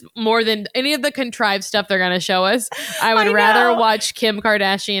this more than any of the contrived stuff they're going to show us. I would rather watch Kim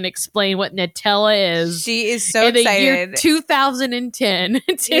Kardashian explain what Nutella is. She is so in excited. The year 2010.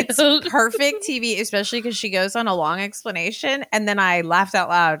 It's perfect TV, especially because she goes on a long explanation. And then I laughed out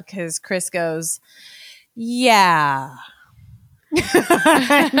loud because Chris goes, yeah.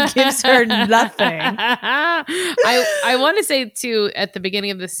 Gives her nothing. I want to say too, at the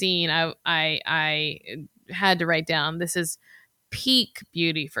beginning of the scene, I had to write down, this is peak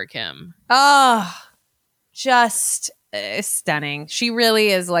beauty for Kim. Oh, just stunning. She really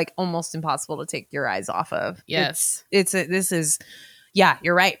is like almost impossible to take your eyes off of. Yes. Yeah,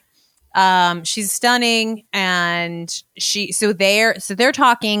 you're right. She's stunning, and they're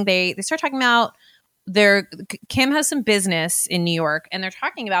talking. They start talking about Kim has some business in New York, and they're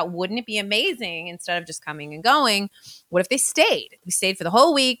talking about, wouldn't it be amazing, instead of just coming and going, what if they stayed? We stayed for the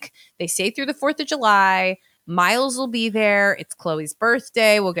whole week. They stayed through the 4th of July. Miles will be there. It's Chloe's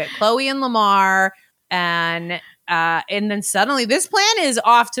birthday. We'll get Chloe and Lamar, and then suddenly this plan is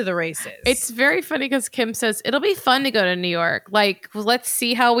off to the races. It's very funny because Kim says it'll be fun to go to New York. Like, let's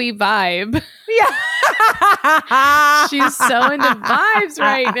see how we vibe. Yeah. She's so into vibes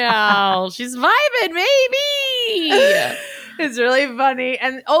right now. She's vibing, baby. It's really funny.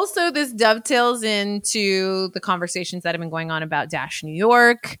 And also this dovetails into the conversations that have been going on about Dash New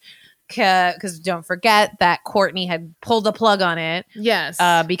York. Because don't forget that Courtney had pulled the plug on it. Yes.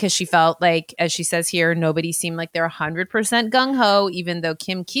 Because she felt like, as she says here, nobody seemed like they're 100% gung-ho, even though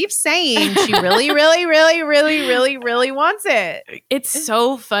Kim keeps saying she really, really, really, really, really, really wants it. It's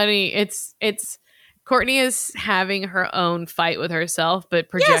so funny. It's Courtney is having her own fight with herself, but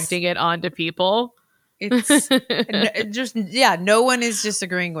projecting it onto people. It's just, no one is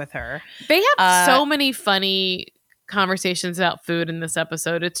disagreeing with her. They have so many funny conversations about food in this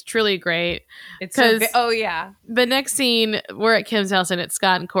episode. It's truly great. It's so the next scene, we're at Kim's house and it's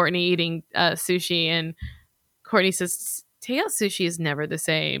Scott and Courtney eating sushi, and Courtney says, takeout sushi is never the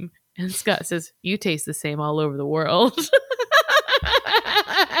same, and Scott says, you taste the same all over the world.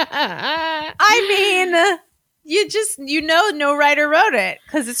 I mean, no writer wrote it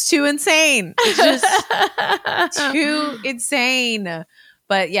because it's too insane. It's just too insane.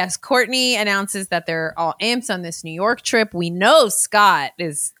 But yes, Courtney announces that they're all amped on this New York trip. We know Scott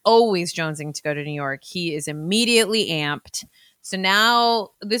is always jonesing to go to New York. He is immediately amped. So now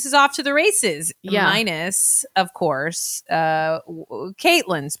this is off to the races. Yeah. Minus, of course,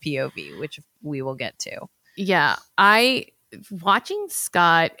 Caitlin's POV, which we will get to. Yeah. Watching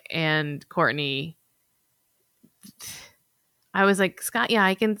Scott and Courtney, I was like, Scott,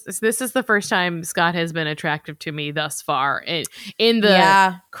 this is the first time Scott has been attractive to me thus far in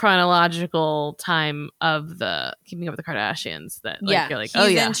the chronological time of the Keeping Up with the Kardashians. You're like,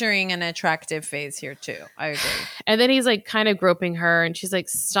 he's entering an attractive phase here too. I agree. And then he's like kind of groping her, and she's like,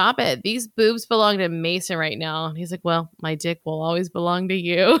 stop it. These boobs belong to Mason right now. And he's like, well, my dick will always belong to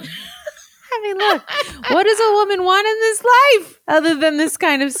you. I mean, look, what does a woman want in this life other than this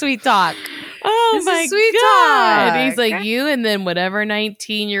kind of sweet talk? Oh, this my sweet God. Talk. He's like, you and then whatever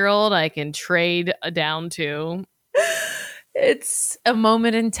 19-year-old I can trade down to. It's a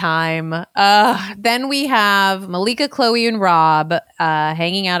moment in time. Then we have Malika, Chloe, and Rob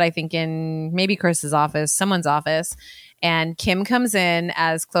hanging out, I think, in maybe Chris's office, someone's office. And Kim comes in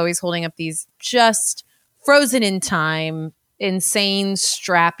as Chloe's holding up these just frozen in time, insane,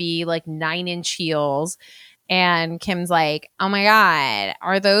 strappy, like 9-inch heels. And Kim's like, oh my God,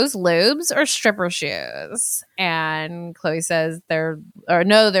 are those lubes or stripper shoes? And Chloe says they're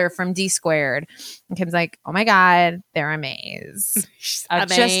from D Squared. And Kim's like, oh my God, they're amaze. Just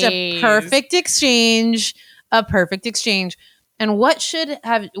a perfect exchange. And what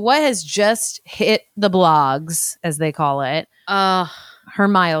has just hit the blogs, as they call it, her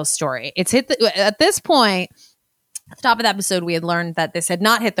Miles story. It's hit at this point. At the top of the episode, we had learned that this had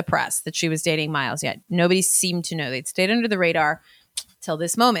not hit the press, that she was dating Miles yet. Nobody seemed to know. They'd stayed under the radar till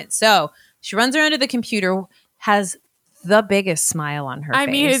this moment. So she runs around to the computer, has the biggest smile on her face. I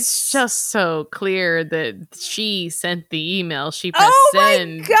mean, it's just so clear that she sent the email. She pressed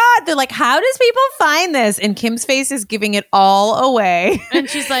send. My God. They're like, how does people find this? And Kim's face is giving it all away. And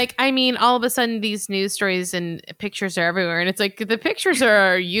she's like, I mean, all of a sudden these news stories and pictures are everywhere. And it's like, the pictures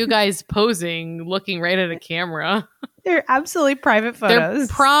are you guys posing, looking right at a camera. They're absolutely private photos.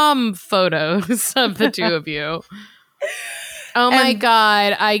 They're prom photos of the two of you. Oh my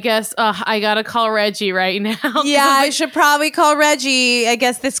God. I guess I got to call Reggie right now. Yeah, I should probably call Reggie. I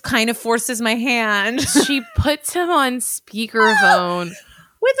guess this kind of forces my hand. She puts him on speakerphone.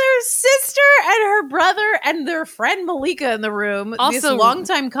 With her sister and her brother and their friend Malika in the room. Also, this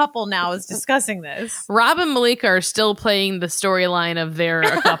longtime couple now is discussing this. Rob and Malika are still playing the storyline of their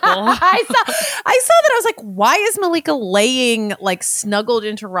couple. I saw that. I was like, why is Malika laying like snuggled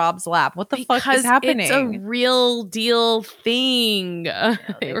into Rob's lap? What the fuck is happening? It's a real deal thing. Yeah,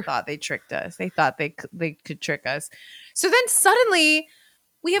 they thought they tricked us. They thought they could trick us. So then suddenly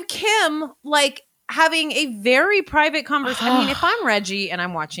we have Kim like having a very private conversation. I mean, if I'm Reggie and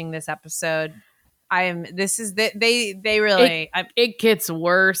I'm watching this episode, they really it gets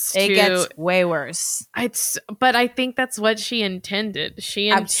worse. It gets way worse. But I think that's what she intended. She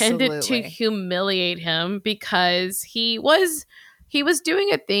intended to humiliate him because he was doing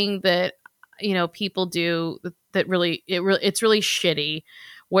a thing that, you know, people do that it's really shitty,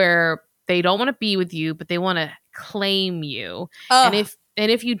 where they don't want to be with you, but they want to claim you. And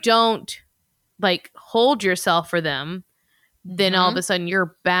if you don't like hold yourself for them, then all of a sudden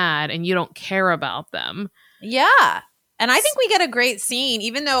you're bad and you don't care about them. Yeah. And I think we get a great scene,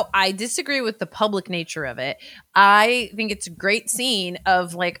 even though I disagree with the public nature of it. I think it's a great scene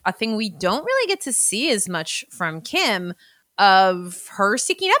of like a thing we don't really get to see as much from Kim, of her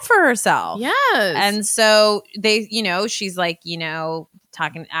sticking up for herself. Yes. And so they, you know, she's like, you know,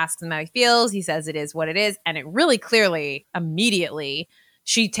 asks him how he feels. He says it is what it is. And it really clearly, immediately,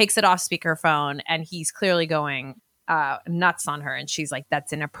 she takes it off speakerphone and he's clearly going nuts on her. And she's like,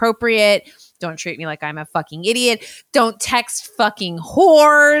 that's inappropriate. Don't treat me like I'm a fucking idiot. Don't text fucking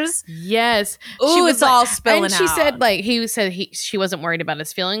whores. Yes. Ooh, she was all spilling out. And she said, like, she wasn't worried about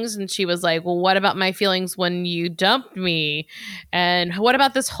his feelings. And she was like, well, what about my feelings when you dumped me? And what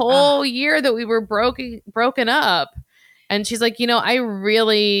about this whole year that we were broken up? And she's like, you know, I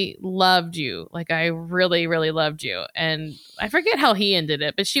really loved you. Like, I really, really loved you. And I forget how he ended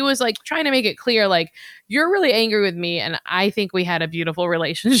it, but she was like trying to make it clear, like, you're really angry with me. And I think we had a beautiful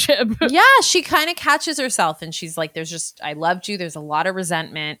relationship. Yeah, she kind of catches herself and she's like, I loved you. There's a lot of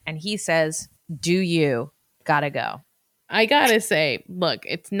resentment. And he says, do you? Gotta go. I gotta say, look,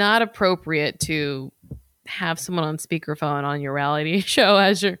 it's not appropriate to have someone on speakerphone on your reality show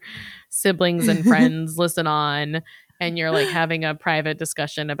as your siblings and friends listen on. And you're like having a private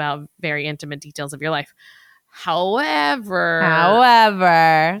discussion about very intimate details of your life. However,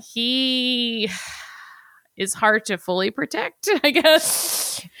 he is hard to fully protect, I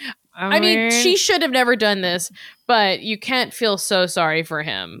guess. I mean, she should have never done this, but you can't feel so sorry for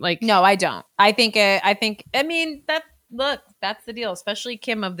him. Like, no, I don't. I mean, that's the deal, especially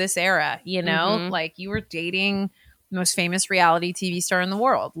Kim of this era, you know, like you were dating the most famous reality TV star in the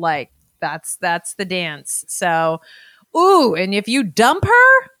world. Like that's the dance. So, ooh, and if you dump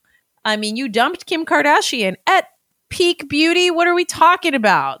her, I mean, you dumped Kim Kardashian at peak beauty. What are we talking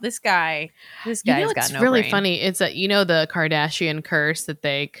about? This guy's got no really brain. Funny. It's that, you know, the Kardashian curse that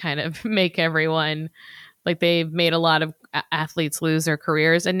they kind of make everyone, like they've made a lot of athletes lose their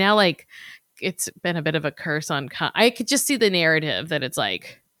careers. And now like it's been a bit of a curse on, I could just see the narrative that it's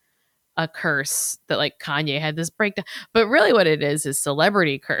like a curse that like Kanye had this breakdown, but really what it is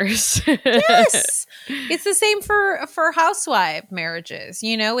celebrity curse. Yes. It's the same for housewife marriages.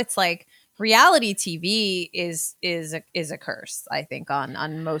 You know, it's like reality TV is a curse, I think,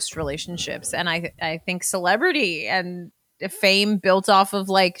 on most relationships. And I think celebrity and fame built off of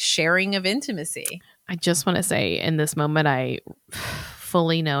like sharing of intimacy. I just want to say in this moment, I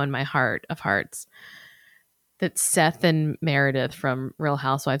fully know in my heart of hearts that Seth and Meredith from Real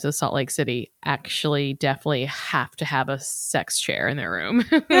Housewives of Salt Lake City actually definitely have to have a sex chair in their room.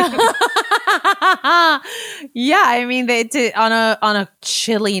 Yeah, I mean, they did on a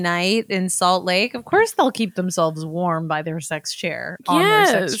chilly night in Salt Lake. Of course, they'll keep themselves warm by their sex chair. On their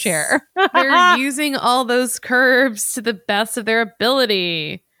sex chair. They're using all those curves to the best of their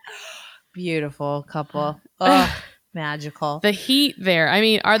ability. Beautiful couple. Oh, magical. The heat there. I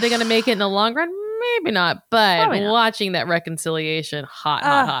mean, are they going to make it in the long run? Maybe not, but watching that reconciliation,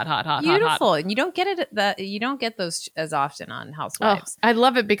 hot. Beautiful. And you don't get it you don't get those as often on Housewives. I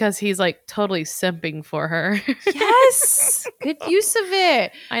love it because he's like totally simping for her. Yes. Good use of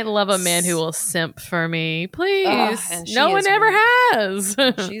it. I love a man who will simp for me. Please. No one ever has.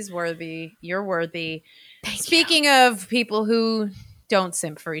 She's worthy. You're worthy. Speaking of people who don't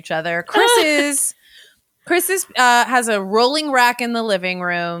simp for each other, Chris has a rolling rack in the living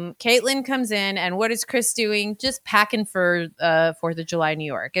room. Caitlyn comes in, and what is Chris doing? Just packing for 4th of July, New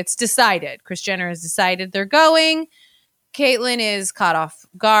York. It's decided. Kris Jenner has decided they're going. Caitlyn is caught off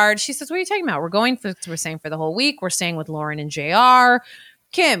guard. She says, what are you talking about? We're staying for the whole week. We're staying with Lauren and JR.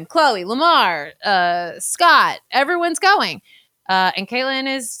 Kim, Chloe, Lamar, Scott, everyone's going. And Caitlyn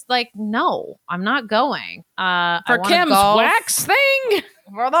is like, no, I'm not going. For Kim's wax thing?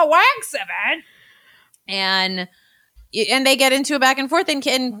 For the wax event. And they get into a back and forth,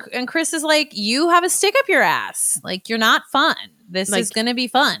 and Chris is like, you have a stick up your ass. Like, you're not fun. This is going to be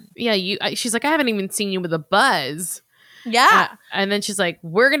fun. Yeah. She's like, I haven't even seen you with a buzz. Yeah. And then she's like,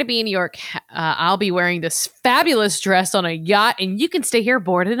 we're going to be in New York. I'll be wearing this fabulous dress on a yacht, and you can stay here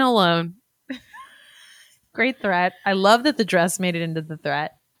bored and alone. Great threat. I love that the dress made it into the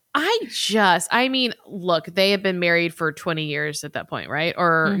threat. I mean, look, they have been married for 20 years at that point, right?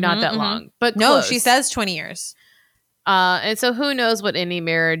 Or not that long, but no, close. she says 20 years. And so who knows what any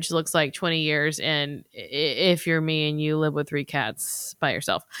marriage looks like 20 years and if you're me and you live with 3 cats by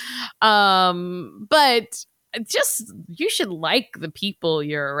yourself. But just you should like the people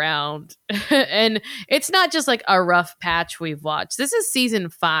you're around. And it's not just like a rough patch we've watched. This is season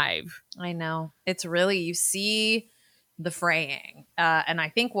 5. I know. It's really, you see the fraying. And I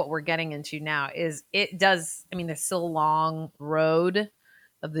think what we're getting into now is there's still a long road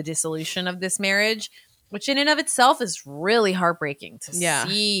of the dissolution of this marriage, which in and of itself is really heartbreaking to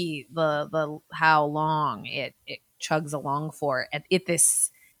see the how long it chugs along for at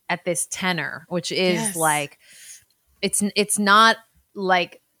this tenor, which is like it's not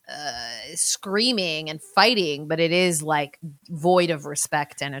like screaming and fighting, but it is like void of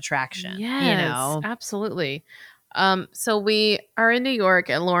respect and attraction. Yes, absolutely. So we are in New York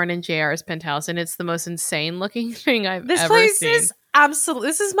at Lauren and JR's penthouse, and it's the most insane looking thing I've ever seen. This place is absolutely,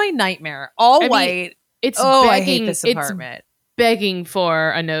 this is my nightmare. All white. It's begging, I hate this apartment. It's begging for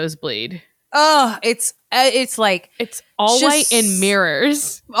a nosebleed. Oh, it's like it's all white and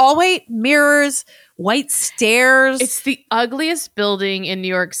mirrors. All white mirrors, white stairs. It's the ugliest building in New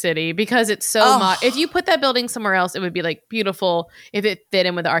York City because it's so if you put that building somewhere else, it would be like beautiful if it fit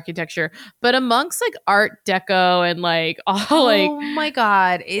in with the architecture. But amongst like Art Deco and like all oh my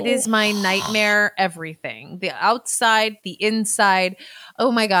God, it is my nightmare. Everything, the outside, the inside.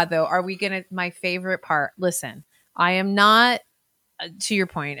 Oh my God, though, are we gonna? My favorite part. Listen, I am not. To your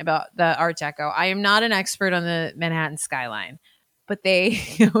point about the Art Deco, I am not an expert on the Manhattan skyline, but they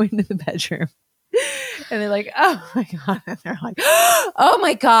go into the bedroom and they're like, oh my God. And they're like, oh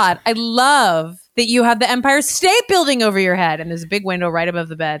my God, I love that you have the Empire State Building over your head. And there's a big window right above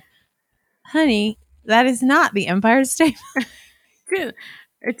the bed. Honey, that is not the Empire State. It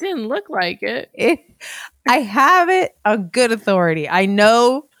didn't look like it. I have it on good authority. I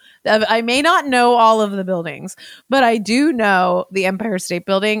know. I may not know all of the buildings, but I do know the Empire State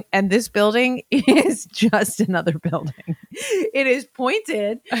Building, and this building is just another building. It is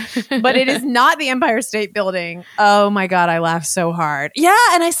pointed, but it is not the Empire State Building. Oh my God, I laughed so hard. Yeah,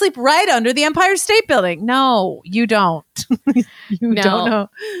 and I sleep right under the Empire State Building. No, you don't. Don't know.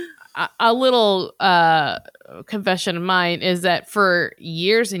 A little confession of mine is that for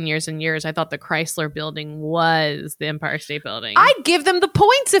years and years and years, I thought the Chrysler Building was the Empire State Building. I'd give them the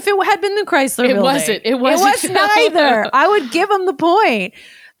points if it had been the Chrysler Building. It wasn't. It was neither. I would give them the point.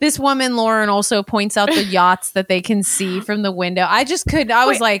 This woman, Lauren, also points out the yachts that they can see from the window. I just couldn't. I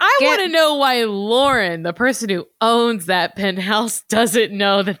was like, I want to know why Lauren, the person who owns that penthouse, doesn't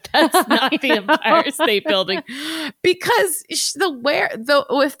know that that's not the Empire State Building. Because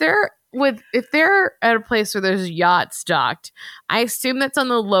if they're at a place where there's yachts docked, I assume that's on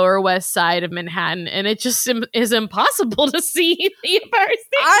the Lower West Side of Manhattan, and it just is impossible to see the Empire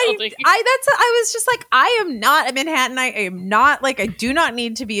State Building. I was just like, I am not a Manhattan. I am not like, I do not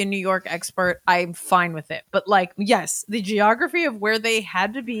need to be a New York expert. I'm fine with it. But like, yes, the geography of where they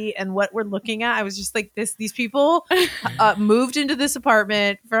had to be and what we're looking at, I was just like, these people moved into this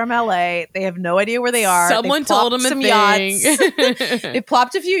apartment from LA. They have no idea where they are. Someone told them some yachts. They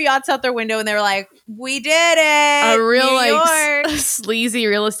plopped a few yachts out their window and they were like, we did it. A real like sleazy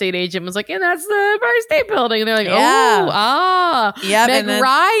real estate agent was like, and that's the Empire State Building. And they're like, Meg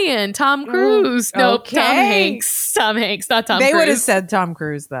Ryan, Tom Cruise. Nope, okay. Tom Hanks, not Tom Cruise. They would have said Tom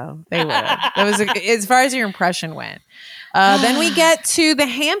Cruise though. They would have. That was as far as your impression went. Then we get to the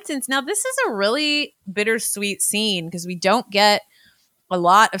Hamptons. Now this is a really bittersweet scene because we don't get a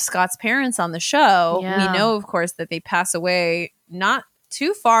lot of Scott's parents on the show. Yeah. We know, of course, that they pass away not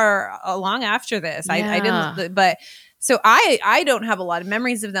too far along after this. I didn't, but so I don't have a lot of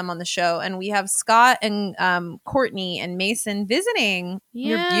memories of them on the show. And we have Scott and Courtney and Mason visiting.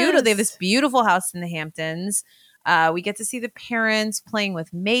 Yes. They're beautiful. They have this beautiful house in the Hamptons. We get to see the parents playing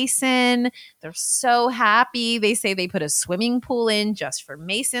with Mason. They're so happy. They say they put a swimming pool in just for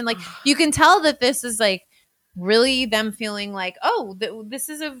Mason. Like you can tell that this is like really them feeling like, oh, this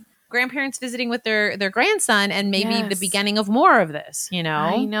is a grandparents visiting with their grandson, and maybe the beginning of more of this, you know?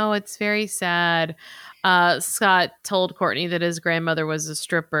 I know, it's very sad. Scott told Courtney that his grandmother was a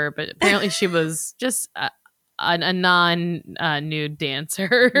stripper, but apparently she was just a non-nude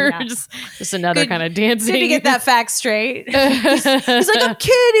dancer. Yeah. just another kind of dancing. Good to get that fact straight. He's like, I'm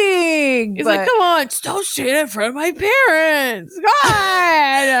kidding. He's like, come on, don't say that in front of my parents. God.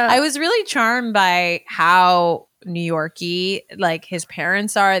 I was really charmed by how New York-y like his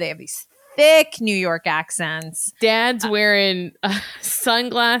parents are. They have these thick New York accents. Dad's wearing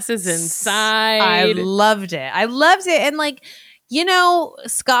sunglasses inside. I loved it. And like,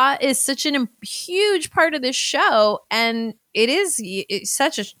 Scott is such a huge part of this show, and it's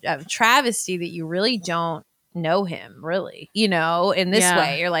such a travesty that you really don't know him, really, in this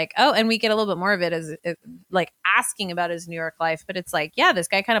way. You're like, oh, and we get a little bit more of it as like asking about his New York life, but it's like, yeah, this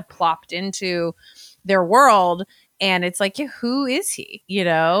guy kind of plopped into their world, and it's like, yeah, who is he?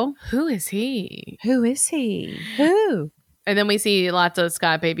 Who is he? Who? And then we see lots of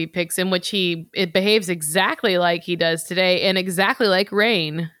Scott baby pics in which it behaves exactly like he does today and exactly like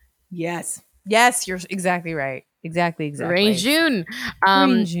Rain. Yes, you're exactly right. Exactly. Rain June.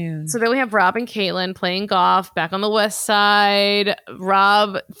 So then we have Rob and Caitlin playing golf back on the west side.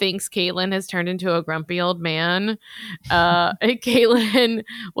 Rob thinks Caitlin has turned into a grumpy old man. And Caitlin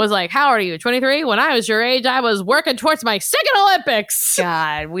was like, how old are you? 23? When I was your age, I was working towards my second Olympics.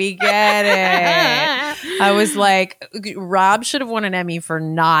 God, we get it. I was like, Rob should have won an Emmy for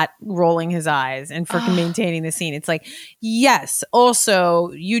not rolling his eyes and for maintaining the scene. It's like, yes.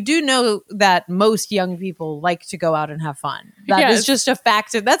 Also, you do know that most young people like to go out and have fun. That is just a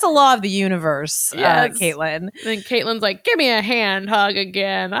fact. That's a law of the universe, Caitlin. And Caitlin's like, give me a hand hug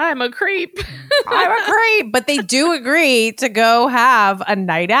again. I'm a creep. But they do agree to go have a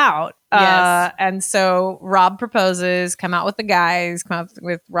night out. Yes. And so Rob proposes, come out with the guys, come out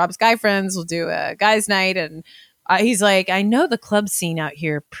with Rob's guy friends. We'll do a guys' night. And he's like, I know the club scene out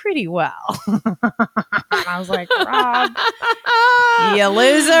here pretty well. And I was like, Rob, you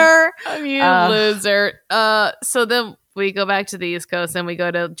loser. You loser. So then we go back to the East Coast and we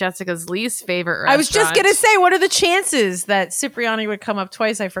go to Jessica's least favorite restaurant. I was just going to say, what are the chances that Cipriani would come up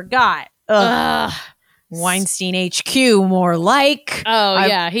twice? I forgot. Weinstein HQ, more like.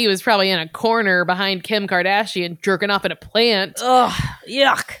 Yeah. He was probably in a corner behind Kim Kardashian jerking off in a plant. Ugh,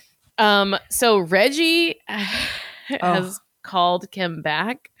 yuck. So Reggie has called Kim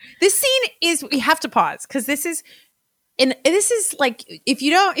back. This scene we have to pause because this is like, if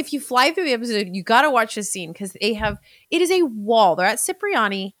you fly through the episode, you got to watch this scene because it is a wall. They're at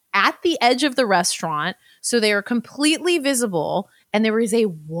Cipriani at the edge of the restaurant. So they are completely visible. And there is a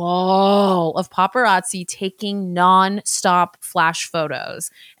wall of paparazzi taking non-stop flash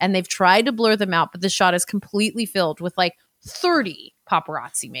photos. And they've tried to blur them out, but the shot is completely filled with like 30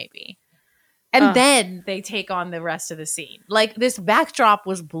 paparazzi maybe. And then they take on the rest of the scene. Like, this backdrop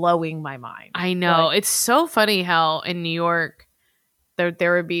was blowing my mind. I know. It's so funny how in New York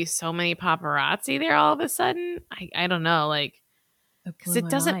there would be so many paparazzi there all of a sudden. I don't know, like, because it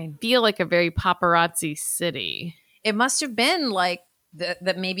doesn't feel like a very paparazzi city. It must have been like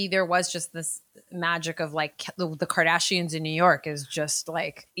that maybe there was just this magic of like the Kardashians in New York is just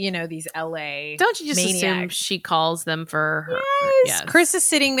like, these LA Don't you just maniacs. assume she calls them for her? Yes. Chris is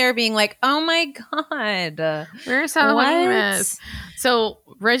sitting there being like, oh my God. We're so famous. So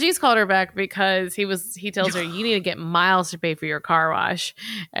Reggie's called her back because he tells her, you need to get miles to pay for your car wash.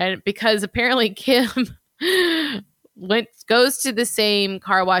 And because apparently Kim goes to the same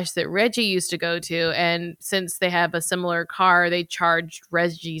car wash that Reggie used to go to, and since they have a similar car, they charged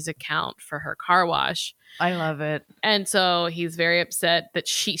Reggie's account for her car wash. I love it. And so he's very upset that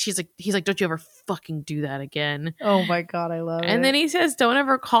he's like, don't you ever fucking do that again. Oh my God, I love it. And then he says, don't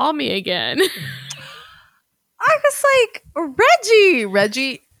ever call me again. I was like,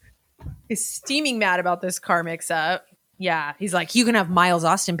 Reggie is steaming mad about this car mix up. Yeah, he's like, you can have Miles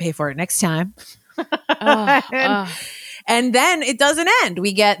Austin pay for it next time. And then it doesn't end.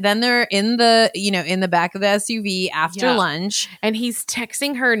 They're in the back of the SUV after lunch, and he's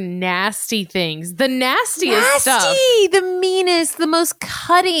texting her nasty things, the nastiest stuff, the meanest, the most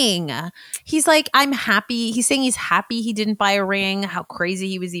cutting. He's like, I'm happy. He's saying he's happy he didn't buy a ring. How crazy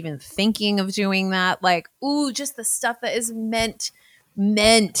he was even thinking of doing that. Like, ooh, just the stuff that is meant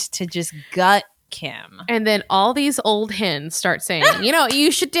to just gut Kim. And then all these old hens start saying, you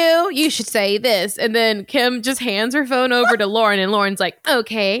should say this. And then Kim just hands her phone over to Lauren, and Lauren's like,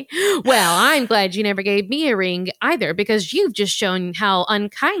 okay, well, I'm glad you never gave me a ring either, because you've just shown how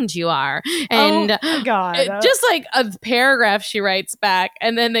unkind you are. And just like a paragraph she writes back,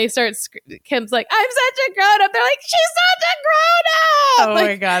 and then they start Kim's like, I'm such a grown-up. They're like, she's such a grown-up. Oh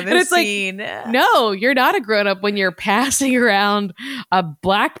my God, this scene. Like, no, you're not a grown-up when you're passing around a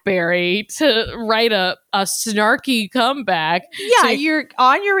BlackBerry to write a snarky comeback. Yeah, you're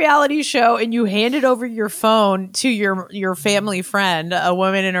on your reality show and you handed over your phone to your family friend, a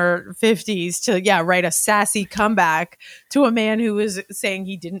woman in her 50s, to write a sassy comeback to a man who was saying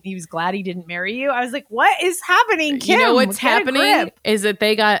he was glad he didn't marry you. I was like, what is happening, Kim? You know what's happening is that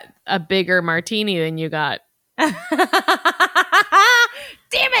they got a bigger martini than you got. Damn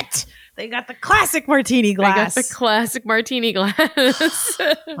it. They got the classic martini glass. They got the classic martini glass.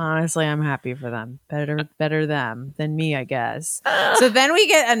 Honestly, I'm happy for them. Better them than me, I guess. So then we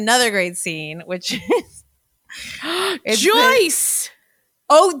get another great scene, which is Joyce.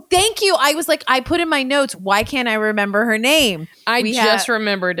 Oh, thank you. I was like, I put in my notes, why can't I remember her name? I just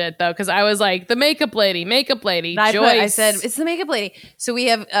remembered it, though, because I was like, the makeup lady, Joyce. I said, it's the makeup lady. So we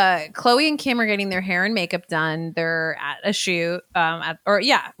have Chloe and Kim are getting their hair and makeup done. They're at a shoot.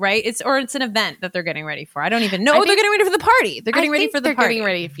 Right? It's an event that they're getting ready for. I don't even know. They're getting ready for the party. They're getting ready for the party. Getting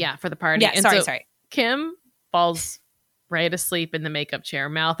ready, for the party. Yeah, sorry. Kim falls right asleep in the makeup chair,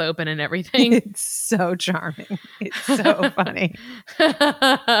 mouth open and everything. It's so charming. It's so funny.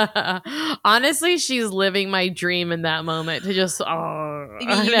 Honestly, she's living my dream in that moment to just,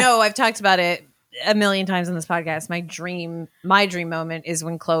 I've talked about it a million times on this podcast. My dream moment is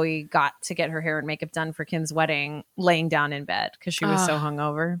when Chloe got to get her hair and makeup done for Kim's wedding, laying down in bed because she was so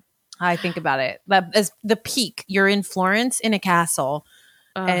hungover. I think about it. That is the peak. You're in Florence in a castle.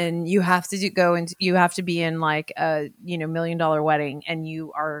 And you have to you have to be in like a $1 million wedding, and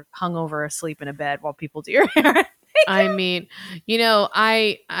you are hungover asleep in a bed while people do your hair. I mean,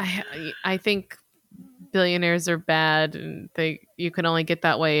 I think billionaires are bad, and you can only get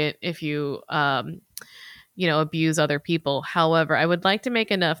that way if you abuse other people. However, I would like to make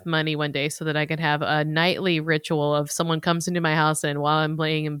enough money one day so that I could have a nightly ritual of someone comes into my house, and while I'm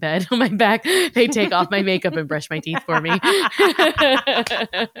laying in bed on my back, they take off my makeup and brush my teeth for me.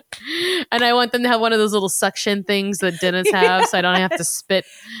 And I want them to have one of those little suction things that dentists have, so I don't have to spit.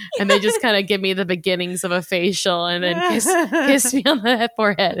 And they just kind of give me the beginnings of a facial and then kiss me on the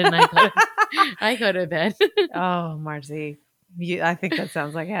forehead, and I go to bed. Oh, Marcy. I think that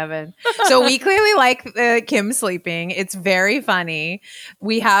sounds like heaven. So we clearly like Kim sleeping. It's very funny.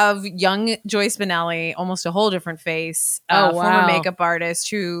 We have young Joyce Bonelli, almost a whole different face. Former makeup artist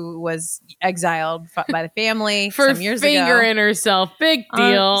who was exiled by the family for some years ago. Fingering herself. Big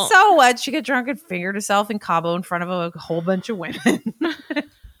deal. So what? She got drunk and fingered herself in Cabo in front of a whole bunch of women.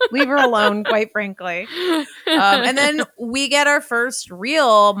 Leave her alone, quite frankly. And then we get our first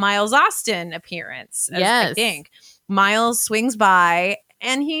real Miles Austin appearance. I think. Miles swings by,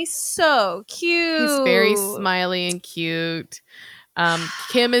 and he's so cute. He's very smiley and cute.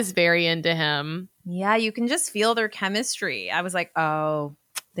 Kim is very into him. Yeah, you can just feel their chemistry. I was like, oh,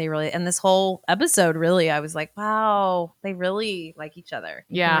 they really, and this whole episode, really, I was like, wow, they really like each other.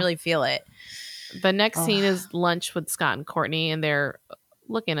 You can really feel it. The next scene is lunch with Scott and Courtney, and they're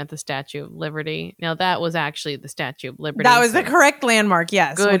looking at the Statue of Liberty. Now, that was actually the Statue of Liberty. That was the correct landmark.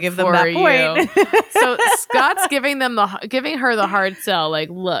 Yes, we'll give them that point. So Scott's giving her the hard sell. Like,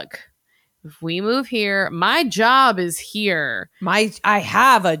 look, if we move here, my job is here. I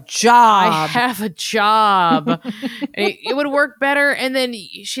have a job. I have a job. it would work better. And then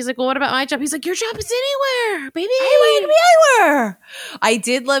she's like, well, what about my job? He's like, your job is anywhere, baby. I want to be anywhere. I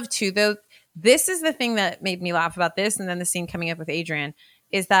did love too, though. This is the thing that made me laugh about this, and then the scene coming up with Adrian,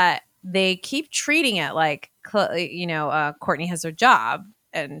 is that they keep treating it like, Courtney has her job,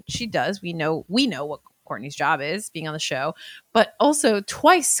 and she does. We know what Courtney's job is, being on the show. But also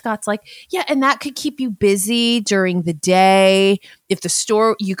twice Scott's like, yeah, and that could keep you busy during the day. If the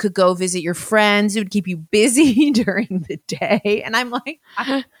store, you could go visit your friends. It would keep you busy during the day. And I'm like,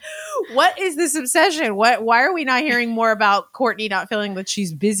 what is this obsession? Why are we not hearing more about Courtney not feeling that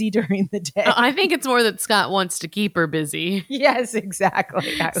she's busy during the day? I think it's more that Scott wants to keep her busy. Yes,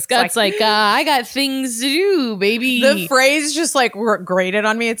 exactly. Scott's like, I got things to do, baby. The phrase just like grated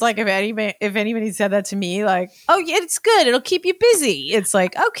on me. It's like if anybody said that to me, like, oh yeah, it's good. It'll keep you busy. It's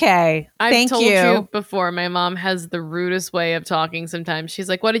like, okay, I've told you before, my mom has the rudest way of talking sometimes. She's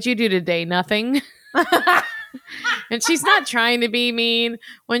like, what did you do today? Nothing. And she's not trying to be mean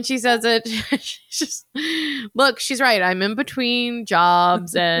when she says it. She's just, look, she's right. I'm in between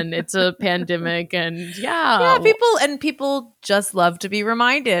jobs and it's a pandemic, and people just love to be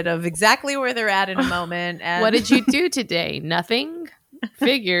reminded of exactly where they're at in a moment. And what did you do today? Nothing.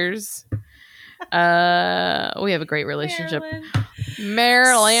 Figures. We have a great relationship.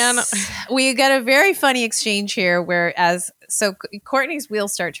 Marilyn. We got a very funny exchange here so Courtney's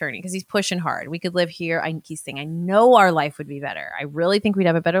wheels start turning because he's pushing hard. We could live here. He's saying, I know our life would be better. I really think we'd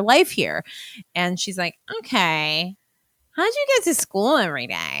have a better life here. And she's like, okay, how'd you get to school every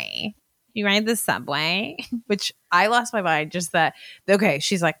day? You ride the subway? Which I lost my mind. Just that. Okay.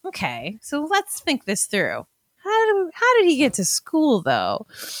 She's like, okay, so let's think this through. How did he get to school though?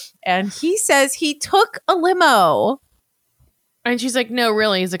 And he says he took a limo. And she's like, no,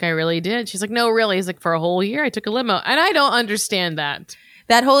 really? He's like, I really did. She's like, no, really? He's like, for a whole year, I took a limo. And I don't understand that.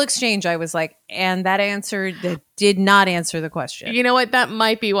 That whole exchange, I was like, and that did not answer the question. You know what? That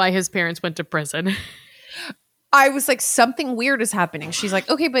might be why his parents went to prison. I was like, something weird is happening. She's like,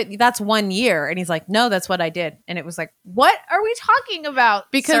 okay, but that's 1 year. And he's like, no, that's what I did. And it was like, what are we talking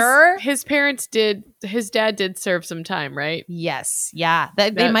about, because sir? his dad did serve some time, right? Yes. Yeah.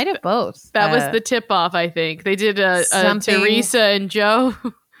 They might have both. That was the tip off, I think. They did a Teresa and Joe.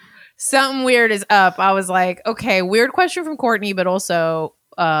 Something weird is up. I was like, okay, weird question from Courtney, but also,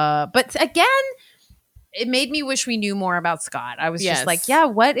 but again, it made me wish we knew more about Scott. I was just like, yeah,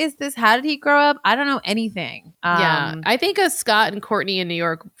 what is this? How did he grow up? I don't know anything. I think a Scott and Courtney in New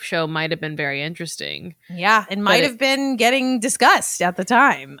York show might have been very interesting. Yeah, it might have been getting discussed at the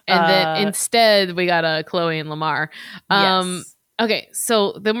time. And then instead, we got a Chloe and Lamar. Yes. Okay,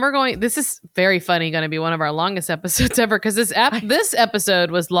 so then we're going. This is very funny. Going to be one of our longest episodes ever because this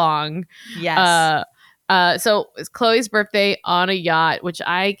episode was long. Yes. So it's Chloe's birthday on a yacht, which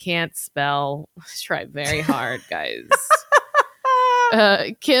I can't spell. Try very hard, guys.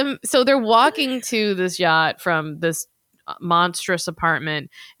 Kim. So they're walking to this yacht from this monstrous apartment,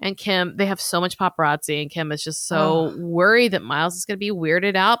 and Kim. They have so much paparazzi, and Kim is just so worried that Miles is going to be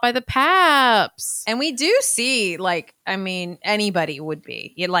weirded out by the paps. And we do see, like, I mean, anybody would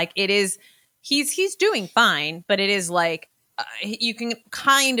be. It is. He's doing fine, but it is like. You can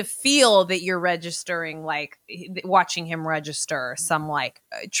kind of feel that you're registering, like watching him register some like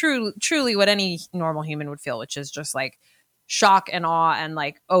truly what any normal human would feel, which is just like shock and awe and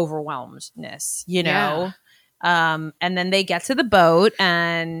like overwhelmedness, you know? Yeah. And then they get to the boat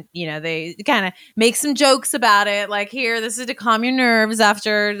and, you know, they kind of make some jokes about it. Like, here, this is to calm your nerves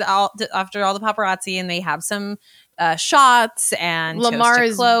after all the paparazzi, and they have some shots, and Lamar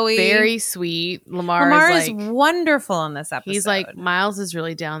is Chloe. Very sweet. Lamar is like, wonderful in this episode. He's like, Miles is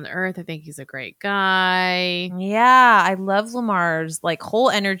really down to earth. I think he's a great guy. Yeah, I love Lamar's like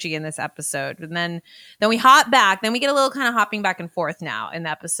whole energy in this episode. And then we hop back. Then we get a little kind of hopping back and forth now in the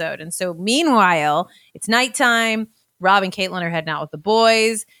episode. And so meanwhile, it's nighttime. Rob and Caitlin are heading out with the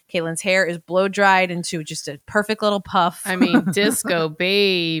boys. Caitlin's hair is blow dried into just a perfect little puff. I mean, disco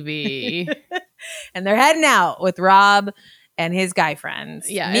baby. And they're heading out with Rob and his guy friends.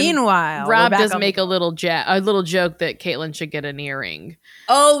 Yeah. Meanwhile, Rob does make a little joke that Caitlin should get an earring.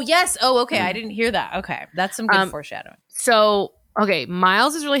 Oh, yes. Oh, okay. I didn't hear that. Okay. That's some good foreshadowing. So, okay.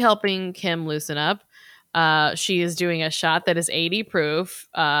 Miles is really helping Kim loosen up. She is doing a shot that is 80 proof.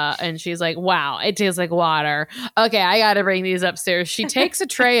 And she's like, wow, it tastes like water. Okay, I got to bring these upstairs. She takes a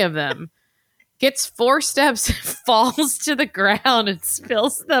tray of them. Gets 4 steps, falls to the ground and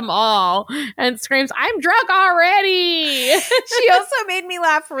spills them all and screams, I'm drunk already. She also made me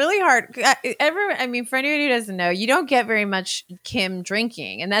laugh really hard. For anyone who doesn't know, you don't get very much Kim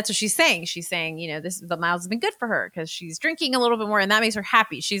drinking. And that's what she's saying. She's saying, you know, the Miles has been good for her because she's drinking a little bit more and that makes her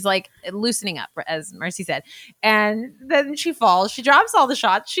happy. She's like loosening up, as Marcy said. And then she falls. She drops all the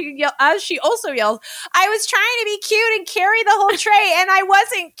shots. She also yells, I was trying to be cute and carry the whole tray and I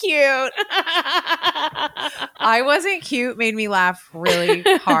wasn't cute. I wasn't cute made me laugh really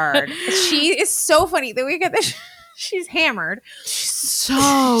hard. She is so funny. Then we get this. She's hammered. She's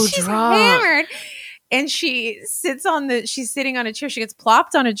drunk. Hammered. And she's sitting on a chair. She gets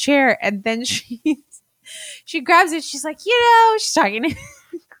plopped on a chair and then she grabs it. She's like, she's talking to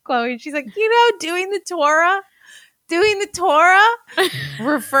Chloe. And she's like, doing the Torah,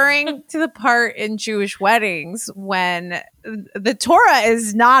 referring to the part in Jewish weddings when the Torah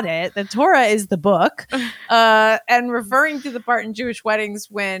is not it. The Torah is the book. And referring to the part in Jewish weddings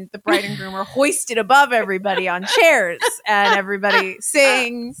when the bride and groom are hoisted above everybody on chairs and everybody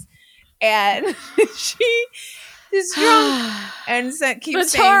sings. And she is drunk and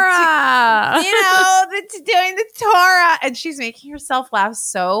keeps saying, Torah, doing the Torah, and she's making herself laugh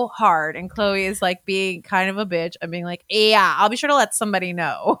so hard. And Chloe is like being kind of a bitch and being like, "Yeah, I'll be sure to let somebody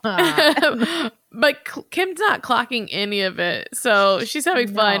know." But Kim's not clocking any of it, so she's having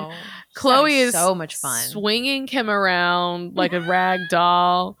fun. Chloe is so much fun, swinging Kim around like a rag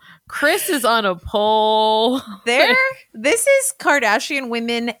doll. Chris is on a pole. This is Kardashian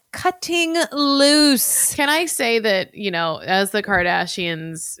women cutting loose. Can I say that, as the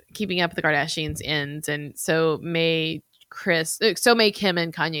Kardashians, Keeping Up with the Kardashians ends, and so may Kim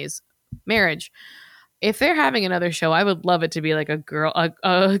and Kanye's marriage. If they're having another show, I would love it to be like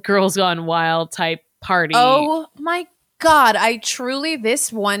a Girls Gone Wild type party. Oh my God. I truly,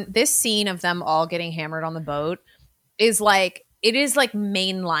 this scene of them all getting hammered on the boat is like it is like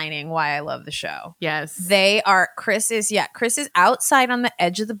mainlining why I love the show. Yes. Chris is outside on the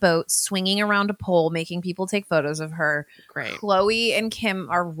edge of the boat, swinging around a pole, making people take photos of her. Great. Chloe and Kim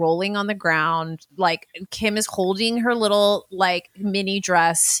are rolling on the ground. Like, Kim is holding her little, like, mini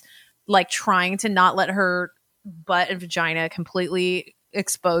dress, like, trying to not let her butt and vagina completely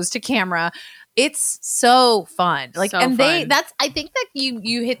exposed to camera. It's so fun. Like, so and fun. I think that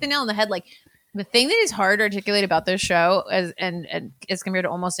you hit the nail on the head. Like, the thing that is hard to articulate about this show as compared to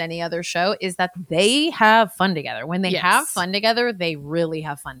almost any other show is that they have fun together. When they have fun together, they really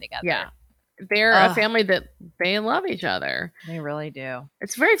have fun together. Yeah. They're a family that they love each other. They really do.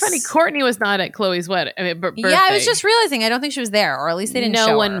 It's very funny. Courtney was not at Chloe's wedding. birthday. Yeah, I was just realizing. I don't think she was there, or at least they didn't.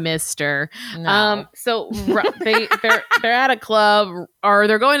 No one missed her. No. So they're at a club, or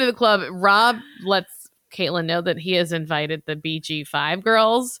they're going to the club. Rob lets Caitlin know that he has invited the BG5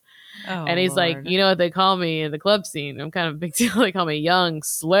 girls. Oh, and he's Lord. Like, you know what they call me in the club scene? I'm kind of a big deal. They call me Young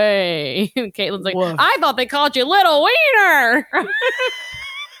Slay. And Caitlin's like, woof. I thought they called you Little Wiener.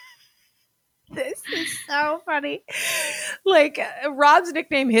 This is so funny. Like, Rob's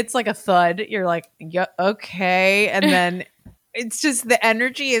nickname hits like a thud. You're like, yeah, okay. And then it's just the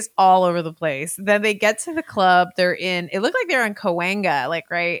energy is all over the place. Then they get to the club. It looked like they're in Cahuenga,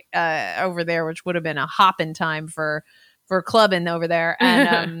 like right over there, which would have been a hopping time for clubbing over there.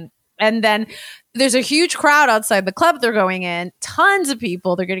 And and then there's a huge crowd outside the club they're going in. Tons of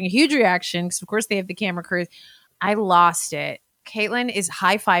people. They're getting a huge reaction because, of course, they have the camera crews. I lost it. Caitlin is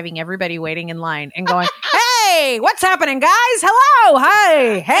high-fiving everybody waiting in line and going, hey, what's happening, guys? Hello.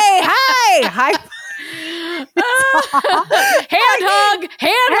 Hi. Hey, hi. Hand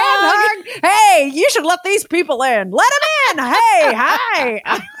hug. Hey, you should let these people in. Let them in. Hey, hi.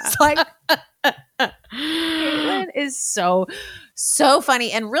 It's like, Caitlin is so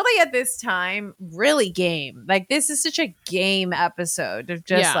funny, and really at this time, really game. Like, this is such a game episode of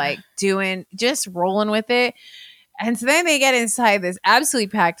just just rolling with it. And so then they get inside this absolutely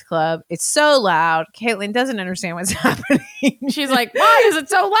packed club. It's so loud. Caitlin doesn't understand what's happening. She's like, why is it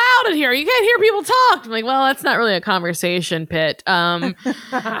so loud in here? You can't hear people talk. I'm like, well, that's not really a conversation pit. So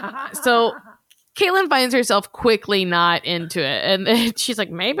Caitlin finds herself quickly not into it. And then she's like,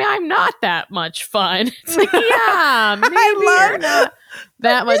 maybe I'm not that much fun. It's like, yeah, maybe you're not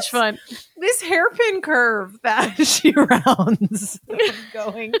that much fun. This hairpin curve that she rounds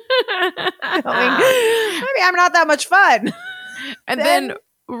going, maybe I'm not that much fun. And then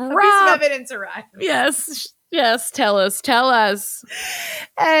Rob, a piece of evidence arrives. Yes, tell us.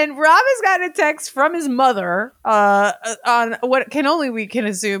 And Rob has gotten a text from his mother on what we can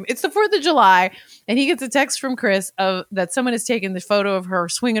assume it's the 4th of July, and he gets a text from Chris that someone has taken the photo of her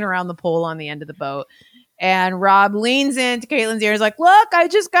swinging around the pole on the end of the boat. And Rob leans into Caitlin's ear and is like, look, I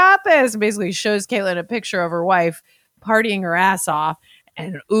just got this. And basically shows Caitlin a picture of her wife partying her ass off.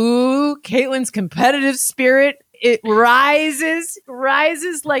 And ooh, Caitlin's competitive spirit, it rises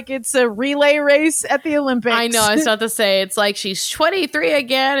like it's a relay race at the Olympics. I know, I was about to say, it's like she's 23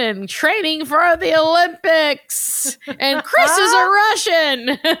 again and training for the Olympics. And Chris is a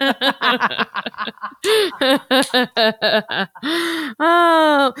Russian.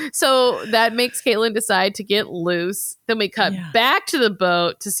 Oh, so that makes Caitlin decide to get loose. Then we cut back to the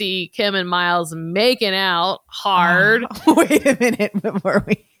boat to see Kim and Miles making out hard. Wait a minute before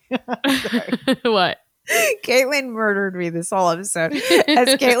we... What? Caitlin murdered me this whole episode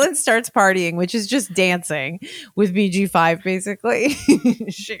as Caitlin starts partying, which is just dancing with BG5 basically.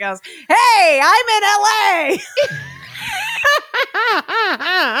 She goes, hey, I'm in LA.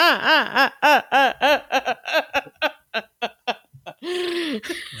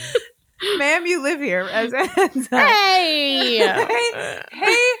 Ma'am, you live here. Hey,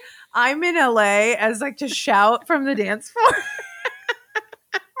 I'm in LA, as like to shout from the dance floor.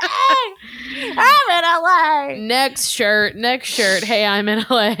 Hey, I'm in LA. Next shirt. Hey, I'm in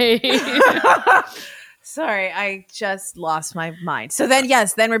LA. Sorry, I just lost my mind. So then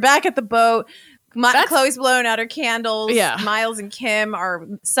we're back at the boat. Chloe's blowing out her candles. Yeah. Miles and Kim are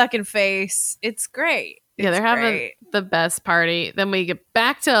sucking face. It's great. They're having the best party. Then we get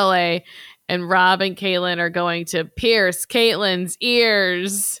back to LA, and Rob and Caitlin are going to pierce Caitlin's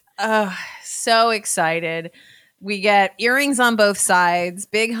ears. So excited. We get earrings on both sides,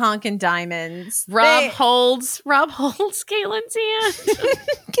 big honking diamonds. Rob holds Caitlin's hand.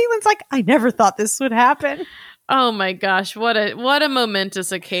 Caitlin's like, I never thought this would happen. Oh my gosh, what a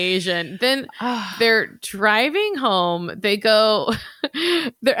momentous occasion. Then they're driving home. They go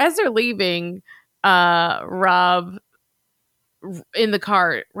as they're leaving, Rob in the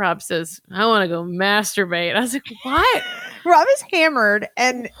car, Rob says, I want to go masturbate. I was like, what? Rob is hammered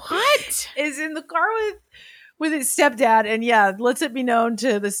and what? Is in the car with his stepdad, and lets it be known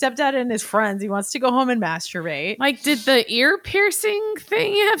to the stepdad and his friends he wants to go home and masturbate. Like, did the ear piercing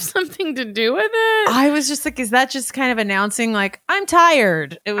thing have something to do with it? I was just like, is that just kind of announcing like, I'm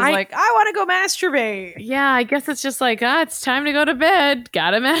tired? It was like, I want to go masturbate. Yeah, I guess it's just like, it's time to go to bed.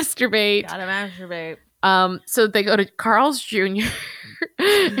 Gotta masturbate. So they go to Carl's Jr.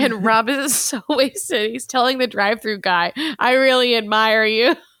 and Rob is so wasted. He's telling the drive-thru guy, I really admire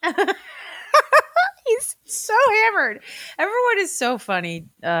you. He's so hammered. Everyone is so funny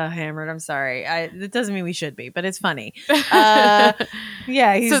hammered. I'm sorry. That doesn't mean we should be, but it's funny. So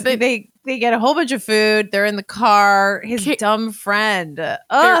they get a whole bunch of food. They're in the car. His dumb friend.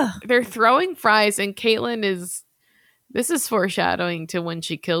 They're throwing fries, and Caitlin is... This is foreshadowing to when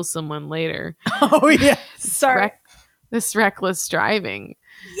she kills someone later. Oh, yeah. Sorry. This reckless driving.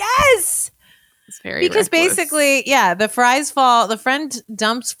 Yes! Because basically, the fries fall. The friend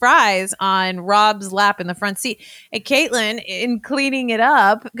dumps fries on Rob's lap in the front seat. And Caitlin, in cleaning it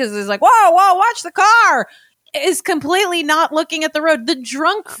up, because it's like, whoa, watch the car, is completely not looking at the road. The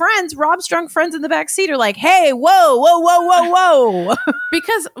drunk friends, Rob's drunk friends in the back seat are like, hey, whoa.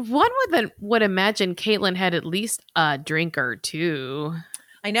 Because one would imagine Caitlin had at least a drink or two.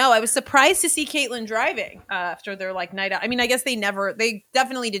 I know. I was surprised to see Caitlin driving after their like night out. I mean, I guess they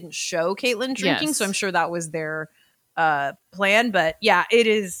definitely didn't show Caitlin drinking, so I'm sure that was their plan. But yeah, it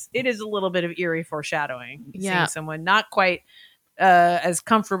is a little bit of eerie foreshadowing. Seeing someone not quite as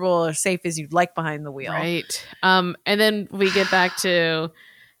comfortable or safe as you'd like behind the wheel. Right. And then we get back to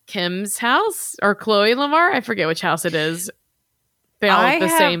Kim's house or Chloe Lamar. I forget which house it is. They all look the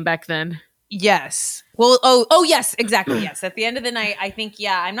same back then. Yes. Well, yes, exactly. Yes. At the end of the night, I think,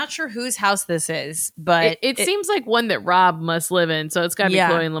 I'm not sure whose house this is, but it seems like one that Rob must live in. So it's got to be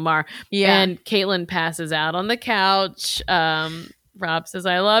Chloe and Lamar. Yeah. And Caitlin passes out on the couch. Rob says,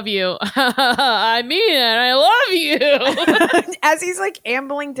 I love you. I mean it. I love you. As he's like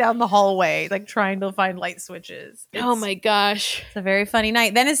ambling down the hallway, like trying to find light switches. Oh my gosh. It's a very funny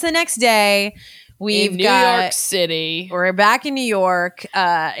night. Then it's the next day. We've got New York City. We're back in New York.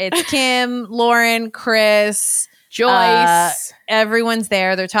 It's Kim, Lauren, Chris, Joyce. Everyone's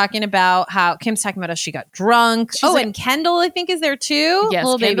there. They're talking about how Kim's talking about how she got drunk. And Kendall, I think, is there too. Yes,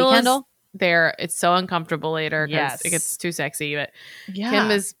 little baby Kendall. There. It's so uncomfortable later because it gets too sexy. But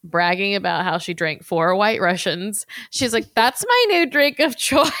Kim is bragging about how she drank 4 White Russians. She's like, that's my new drink of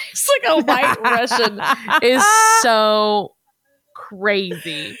choice. Like a White Russian is so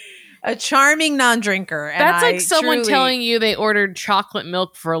crazy. A charming non-drinker. And that's like someone telling you they ordered chocolate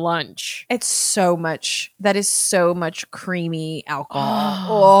milk for lunch. It's so much. That is so much creamy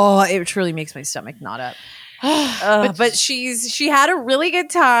alcohol. It truly makes my stomach knot up. But she had a really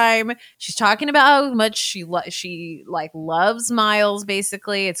good time. She's talking about how much she loves Miles.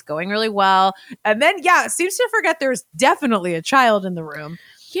 Basically, it's going really well. And then seems to forget there's definitely a child in the room.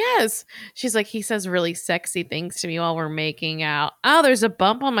 Yes. She's like, he says really sexy things to me while we're making out. Oh, there's a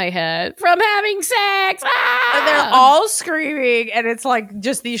bump on my head from having sex. Ah! And they're all screaming. And it's like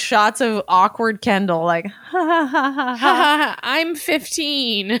just these shots of awkward Kendall, like, ha ha ha ha ha. I'm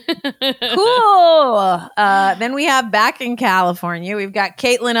 15. Cool. Then we have back in California, we've got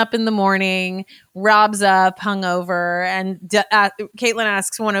Caitlin up in the morning. Rob's up, hungover, and Caitlin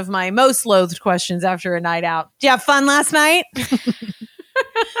asks one of my most loathed questions after a night out. Did you have fun last night?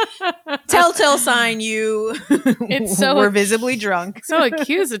 Telltale sign you were visibly drunk. So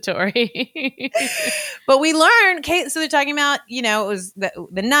accusatory. But we learn, so they're talking about, it was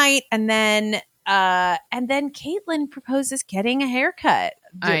the night, and then Caitlin proposes getting a haircut.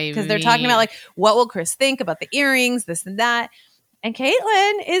 Because they're talking about like, what will Chris think about the earrings, this and that. And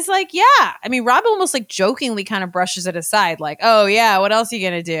Caitlin is like, Rob almost like jokingly kind of brushes it aside. Like, oh yeah, what else are you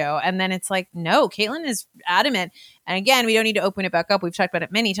going to do? And then it's like, no, Caitlin is adamant. And again, we don't need to open it back up. We've talked about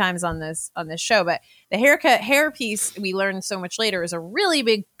it many times on this show, but the hair piece we learned so much later is a really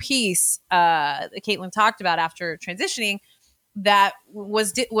big piece that Caitlin talked about after transitioning that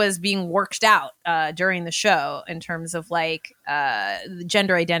was being worked out during the show in terms of like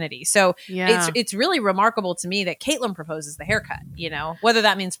gender identity. So it's really remarkable to me that Caitlin proposes the haircut, whether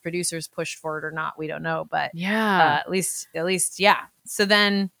that means producers pushed for it or not, we don't know, but at least. So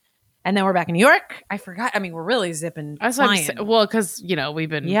then we're back in New York. I forgot. I mean, we're really zipping. Well, because we've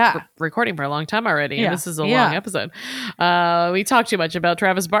been recording for a long time already, and this is a long episode. We talked too much about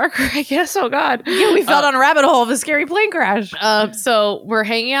Travis Barker, I guess. Oh God, we fell down a rabbit hole of a scary plane crash. So we're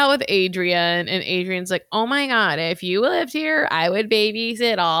hanging out with Adrian, and Adrian's like, "Oh my God, if you lived here, I would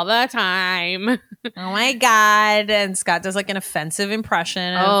babysit all the time." Oh my God! And Scott does like an offensive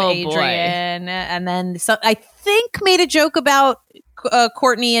impression of Adrian, and then I think made a joke about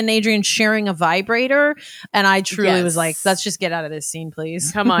Kourtney and Adrian sharing a vibrator, and I truly was like, let's just get out of this scene,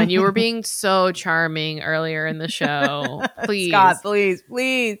 please. Come on, you were being so charming earlier in the show. Please, Scott, please.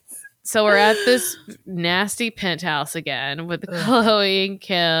 So we're at this nasty penthouse again with Chloe and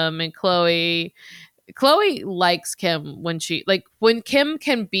Kim, and Chloe likes Kim when Kim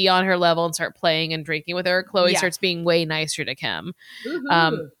can be on her level and start playing and drinking with her. Chloe starts being way nicer to Kim.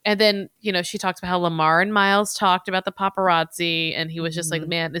 And then, she talks about how Lamar and Miles talked about the paparazzi, and he was just like,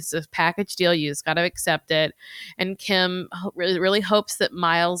 man, this is a package deal. You just got to accept it. And Kim really, really hopes that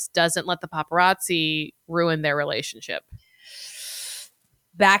Miles doesn't let the paparazzi ruin their relationship.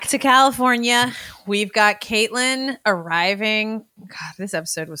 Back to California, we've got Caitlyn arriving. God, this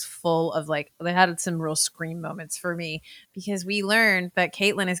episode was full of they had some real scream moments for me, because we learned that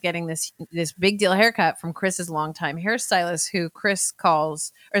Caitlyn is getting this big deal haircut from Chris's longtime hairstylist, who Caitlyn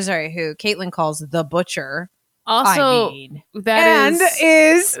calls the Butcher. Also, that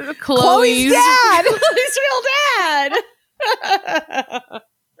is Chloe's dad. Chloe's real dad.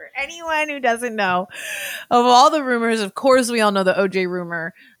 Anyone who doesn't know, of all the rumors, of course we all know the OJ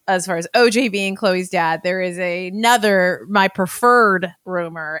rumor. As far as OJ being Chloe's dad, there is another, my preferred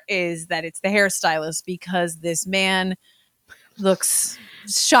rumor is that it's the hairstylist, because this man looks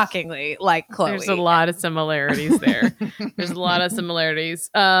shockingly like Chloe. There's a lot of similarities there. There's a lot of similarities.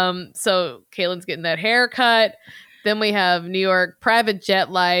 So Caitlyn's getting that haircut. Then we have New York private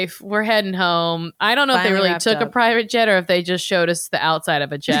jet life. We're heading home. I don't know if they really took a private jet or if they just showed us the outside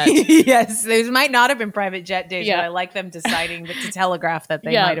of a jet. Yes, those might not have been private jet days, but I like them deciding to telegraph that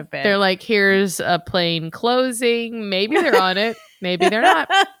they might have been. They're like, here's a plane closing. Maybe they're on it. Maybe they're not.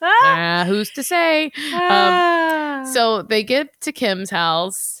 Who's to say? So they get to Kim's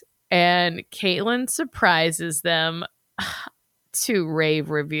house, and Caitlyn surprises them. To rave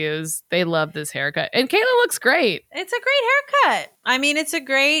reviews. They love this haircut. And Caitlyn looks great. It's a great haircut. I mean, it's a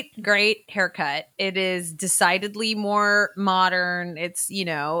great haircut. It is decidedly more modern. It's,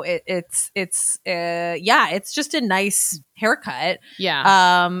 it's just a nice haircut.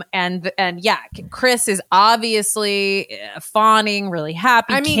 Yeah. And Chris is obviously fawning, really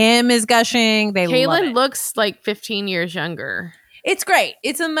happy. Kim is gushing. Caitlyn looks like 15 years younger. It's great.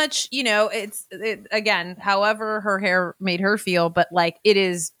 It's a much, again, however her hair made her feel, but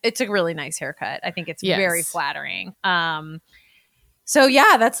it's a really nice haircut. I think it's very flattering. So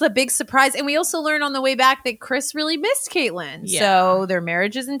that's the big surprise. And we also learned on the way back that Chris really missed Caitlyn. Yeah. So their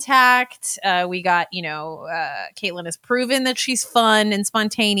marriage is intact. We got, Caitlyn has proven that she's fun and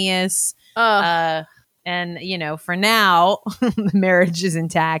spontaneous. And, for now, the marriage is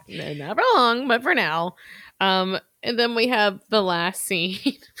intact. Not for long, but for now. And then we have the last scene.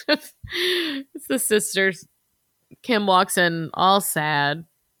 It's the sisters. Kim walks in all sad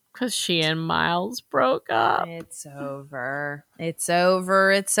because she and Miles broke up. It's over.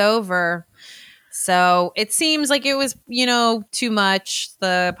 So it seems like it was, too much.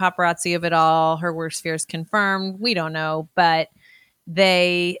 The paparazzi of it all. Her worst fears confirmed. We don't know, but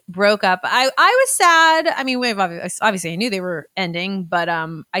they broke up. I was sad. I mean, obviously I knew they were ending, but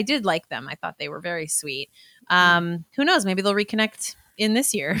I did like them. I thought they were very sweet. Who knows? Maybe they'll reconnect in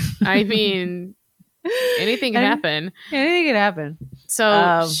this year. I mean, anything can happen. Anything can happen.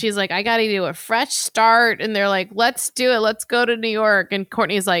 So she's like, I got to do a fresh start. And they're like, let's do it. Let's go to New York. And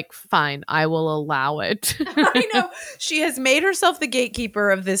Kourtney's like, fine, I will allow it. I know. She has made herself the gatekeeper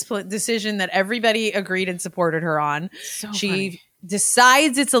of this decision that everybody agreed and supported her on. She funny.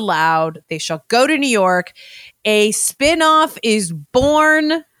 Decides it's allowed. They shall go to New York. A spinoff is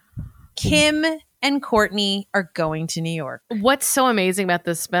born. Kim and Kourtney are going to New York. What's so amazing about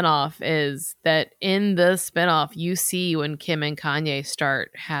this spinoff is that in the spinoff, you see when Kim and Kanye start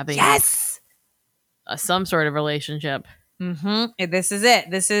having some sort of relationship. Mm-hmm. This is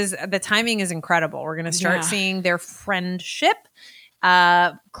it. The timing is incredible. We're going to start seeing their friendship.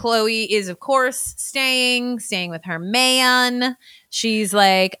 Chloe is, of course, staying with her man. She's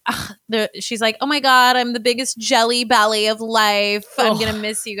like, oh my God, I'm the biggest jelly belly of life. I'm going to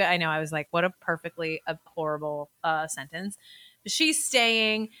miss you. I know. I was like, what a perfectly horrible sentence. But she's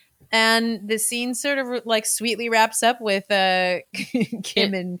staying. And the scene sort of sweetly wraps up with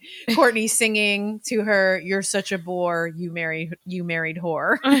Kim and Kourtney singing to her, "You're such a bore, you married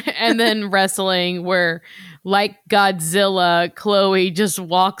whore." And then wrestling where, like Godzilla, Chloe just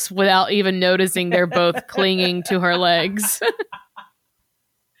walks without even noticing they're both clinging to her legs.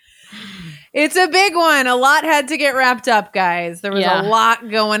 It's a big one. A lot had to get wrapped up, guys. There was a lot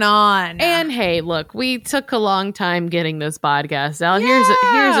going on. And hey, look, we took a long time getting this podcast out. Here's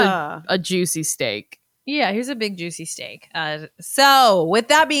a juicy steak. Yeah, here's a big juicy steak. So with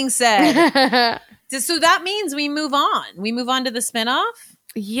that being said, So that means we move on. We move on to the spinoff?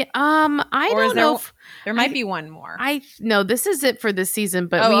 Yeah. I don't know if there might be one more. No, this is it for this season,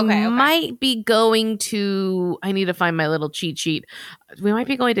 but might be going to, I need to find my little cheat sheet. We might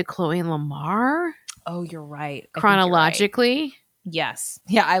be going to Chloe and Lamar. Oh, you're right. Chronologically. You're right. Yes.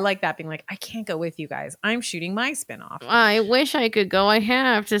 Yeah, I like that being like, I can't go with you guys. I'm shooting my spinoff. I wish I could go. I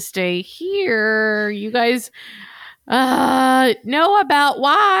have to stay here. You guys know about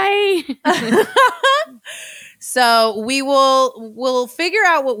why. So we'll figure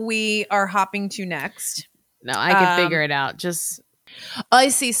out what we are hopping to next. No, I can figure it out. Just I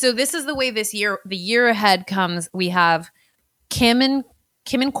see. So this is the way the year ahead comes. We have Kim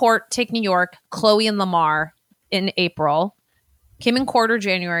and Court take New York, Chloe and Lamar in April. Kim and Court are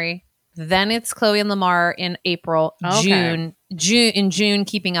January. Then it's Chloe and Lamar in April. Okay. June,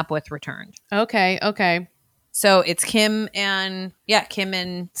 Keeping Up With returned. Okay. So it's Kim and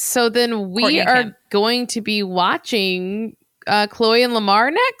so then we are going to be watching Chloe and Lamar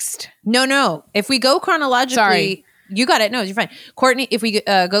next? No. If we go chronologically, sorry. You got it. No, you're fine. Courtney, if we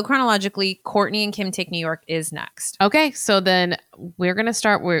go chronologically, Courtney and Kim Take New York is next. Okay, so then we're going to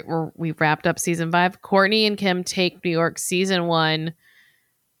start. We've wrapped up season 5. Courtney and Kim Take New York season 1.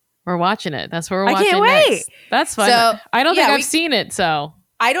 We're watching it. That's what we're watching. I can't wait. Next. That's fun. So, I don't think I've seen it, so.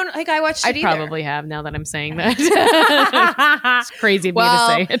 I don't think I watched it either. I probably have now that I'm saying that. It's crazy of me to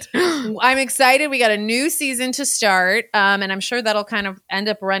say it. I'm excited. We got a new season to start. And I'm sure that'll kind of end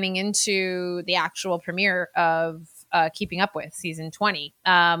up running into the actual premiere of Keeping Up With season 20.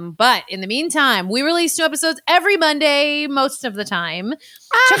 But in the meantime, we release new episodes every Monday, most of the time.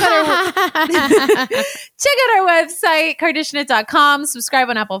 Check out our website, Kardashianit.com. Subscribe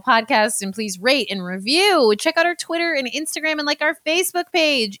on Apple Podcasts and please rate and review. Check out our Twitter and Instagram and like our Facebook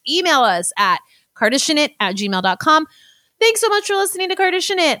page. Email us at kardashianit@gmail.com. Thanks so much for listening to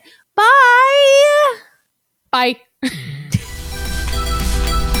Kardashianit. Bye. Bye.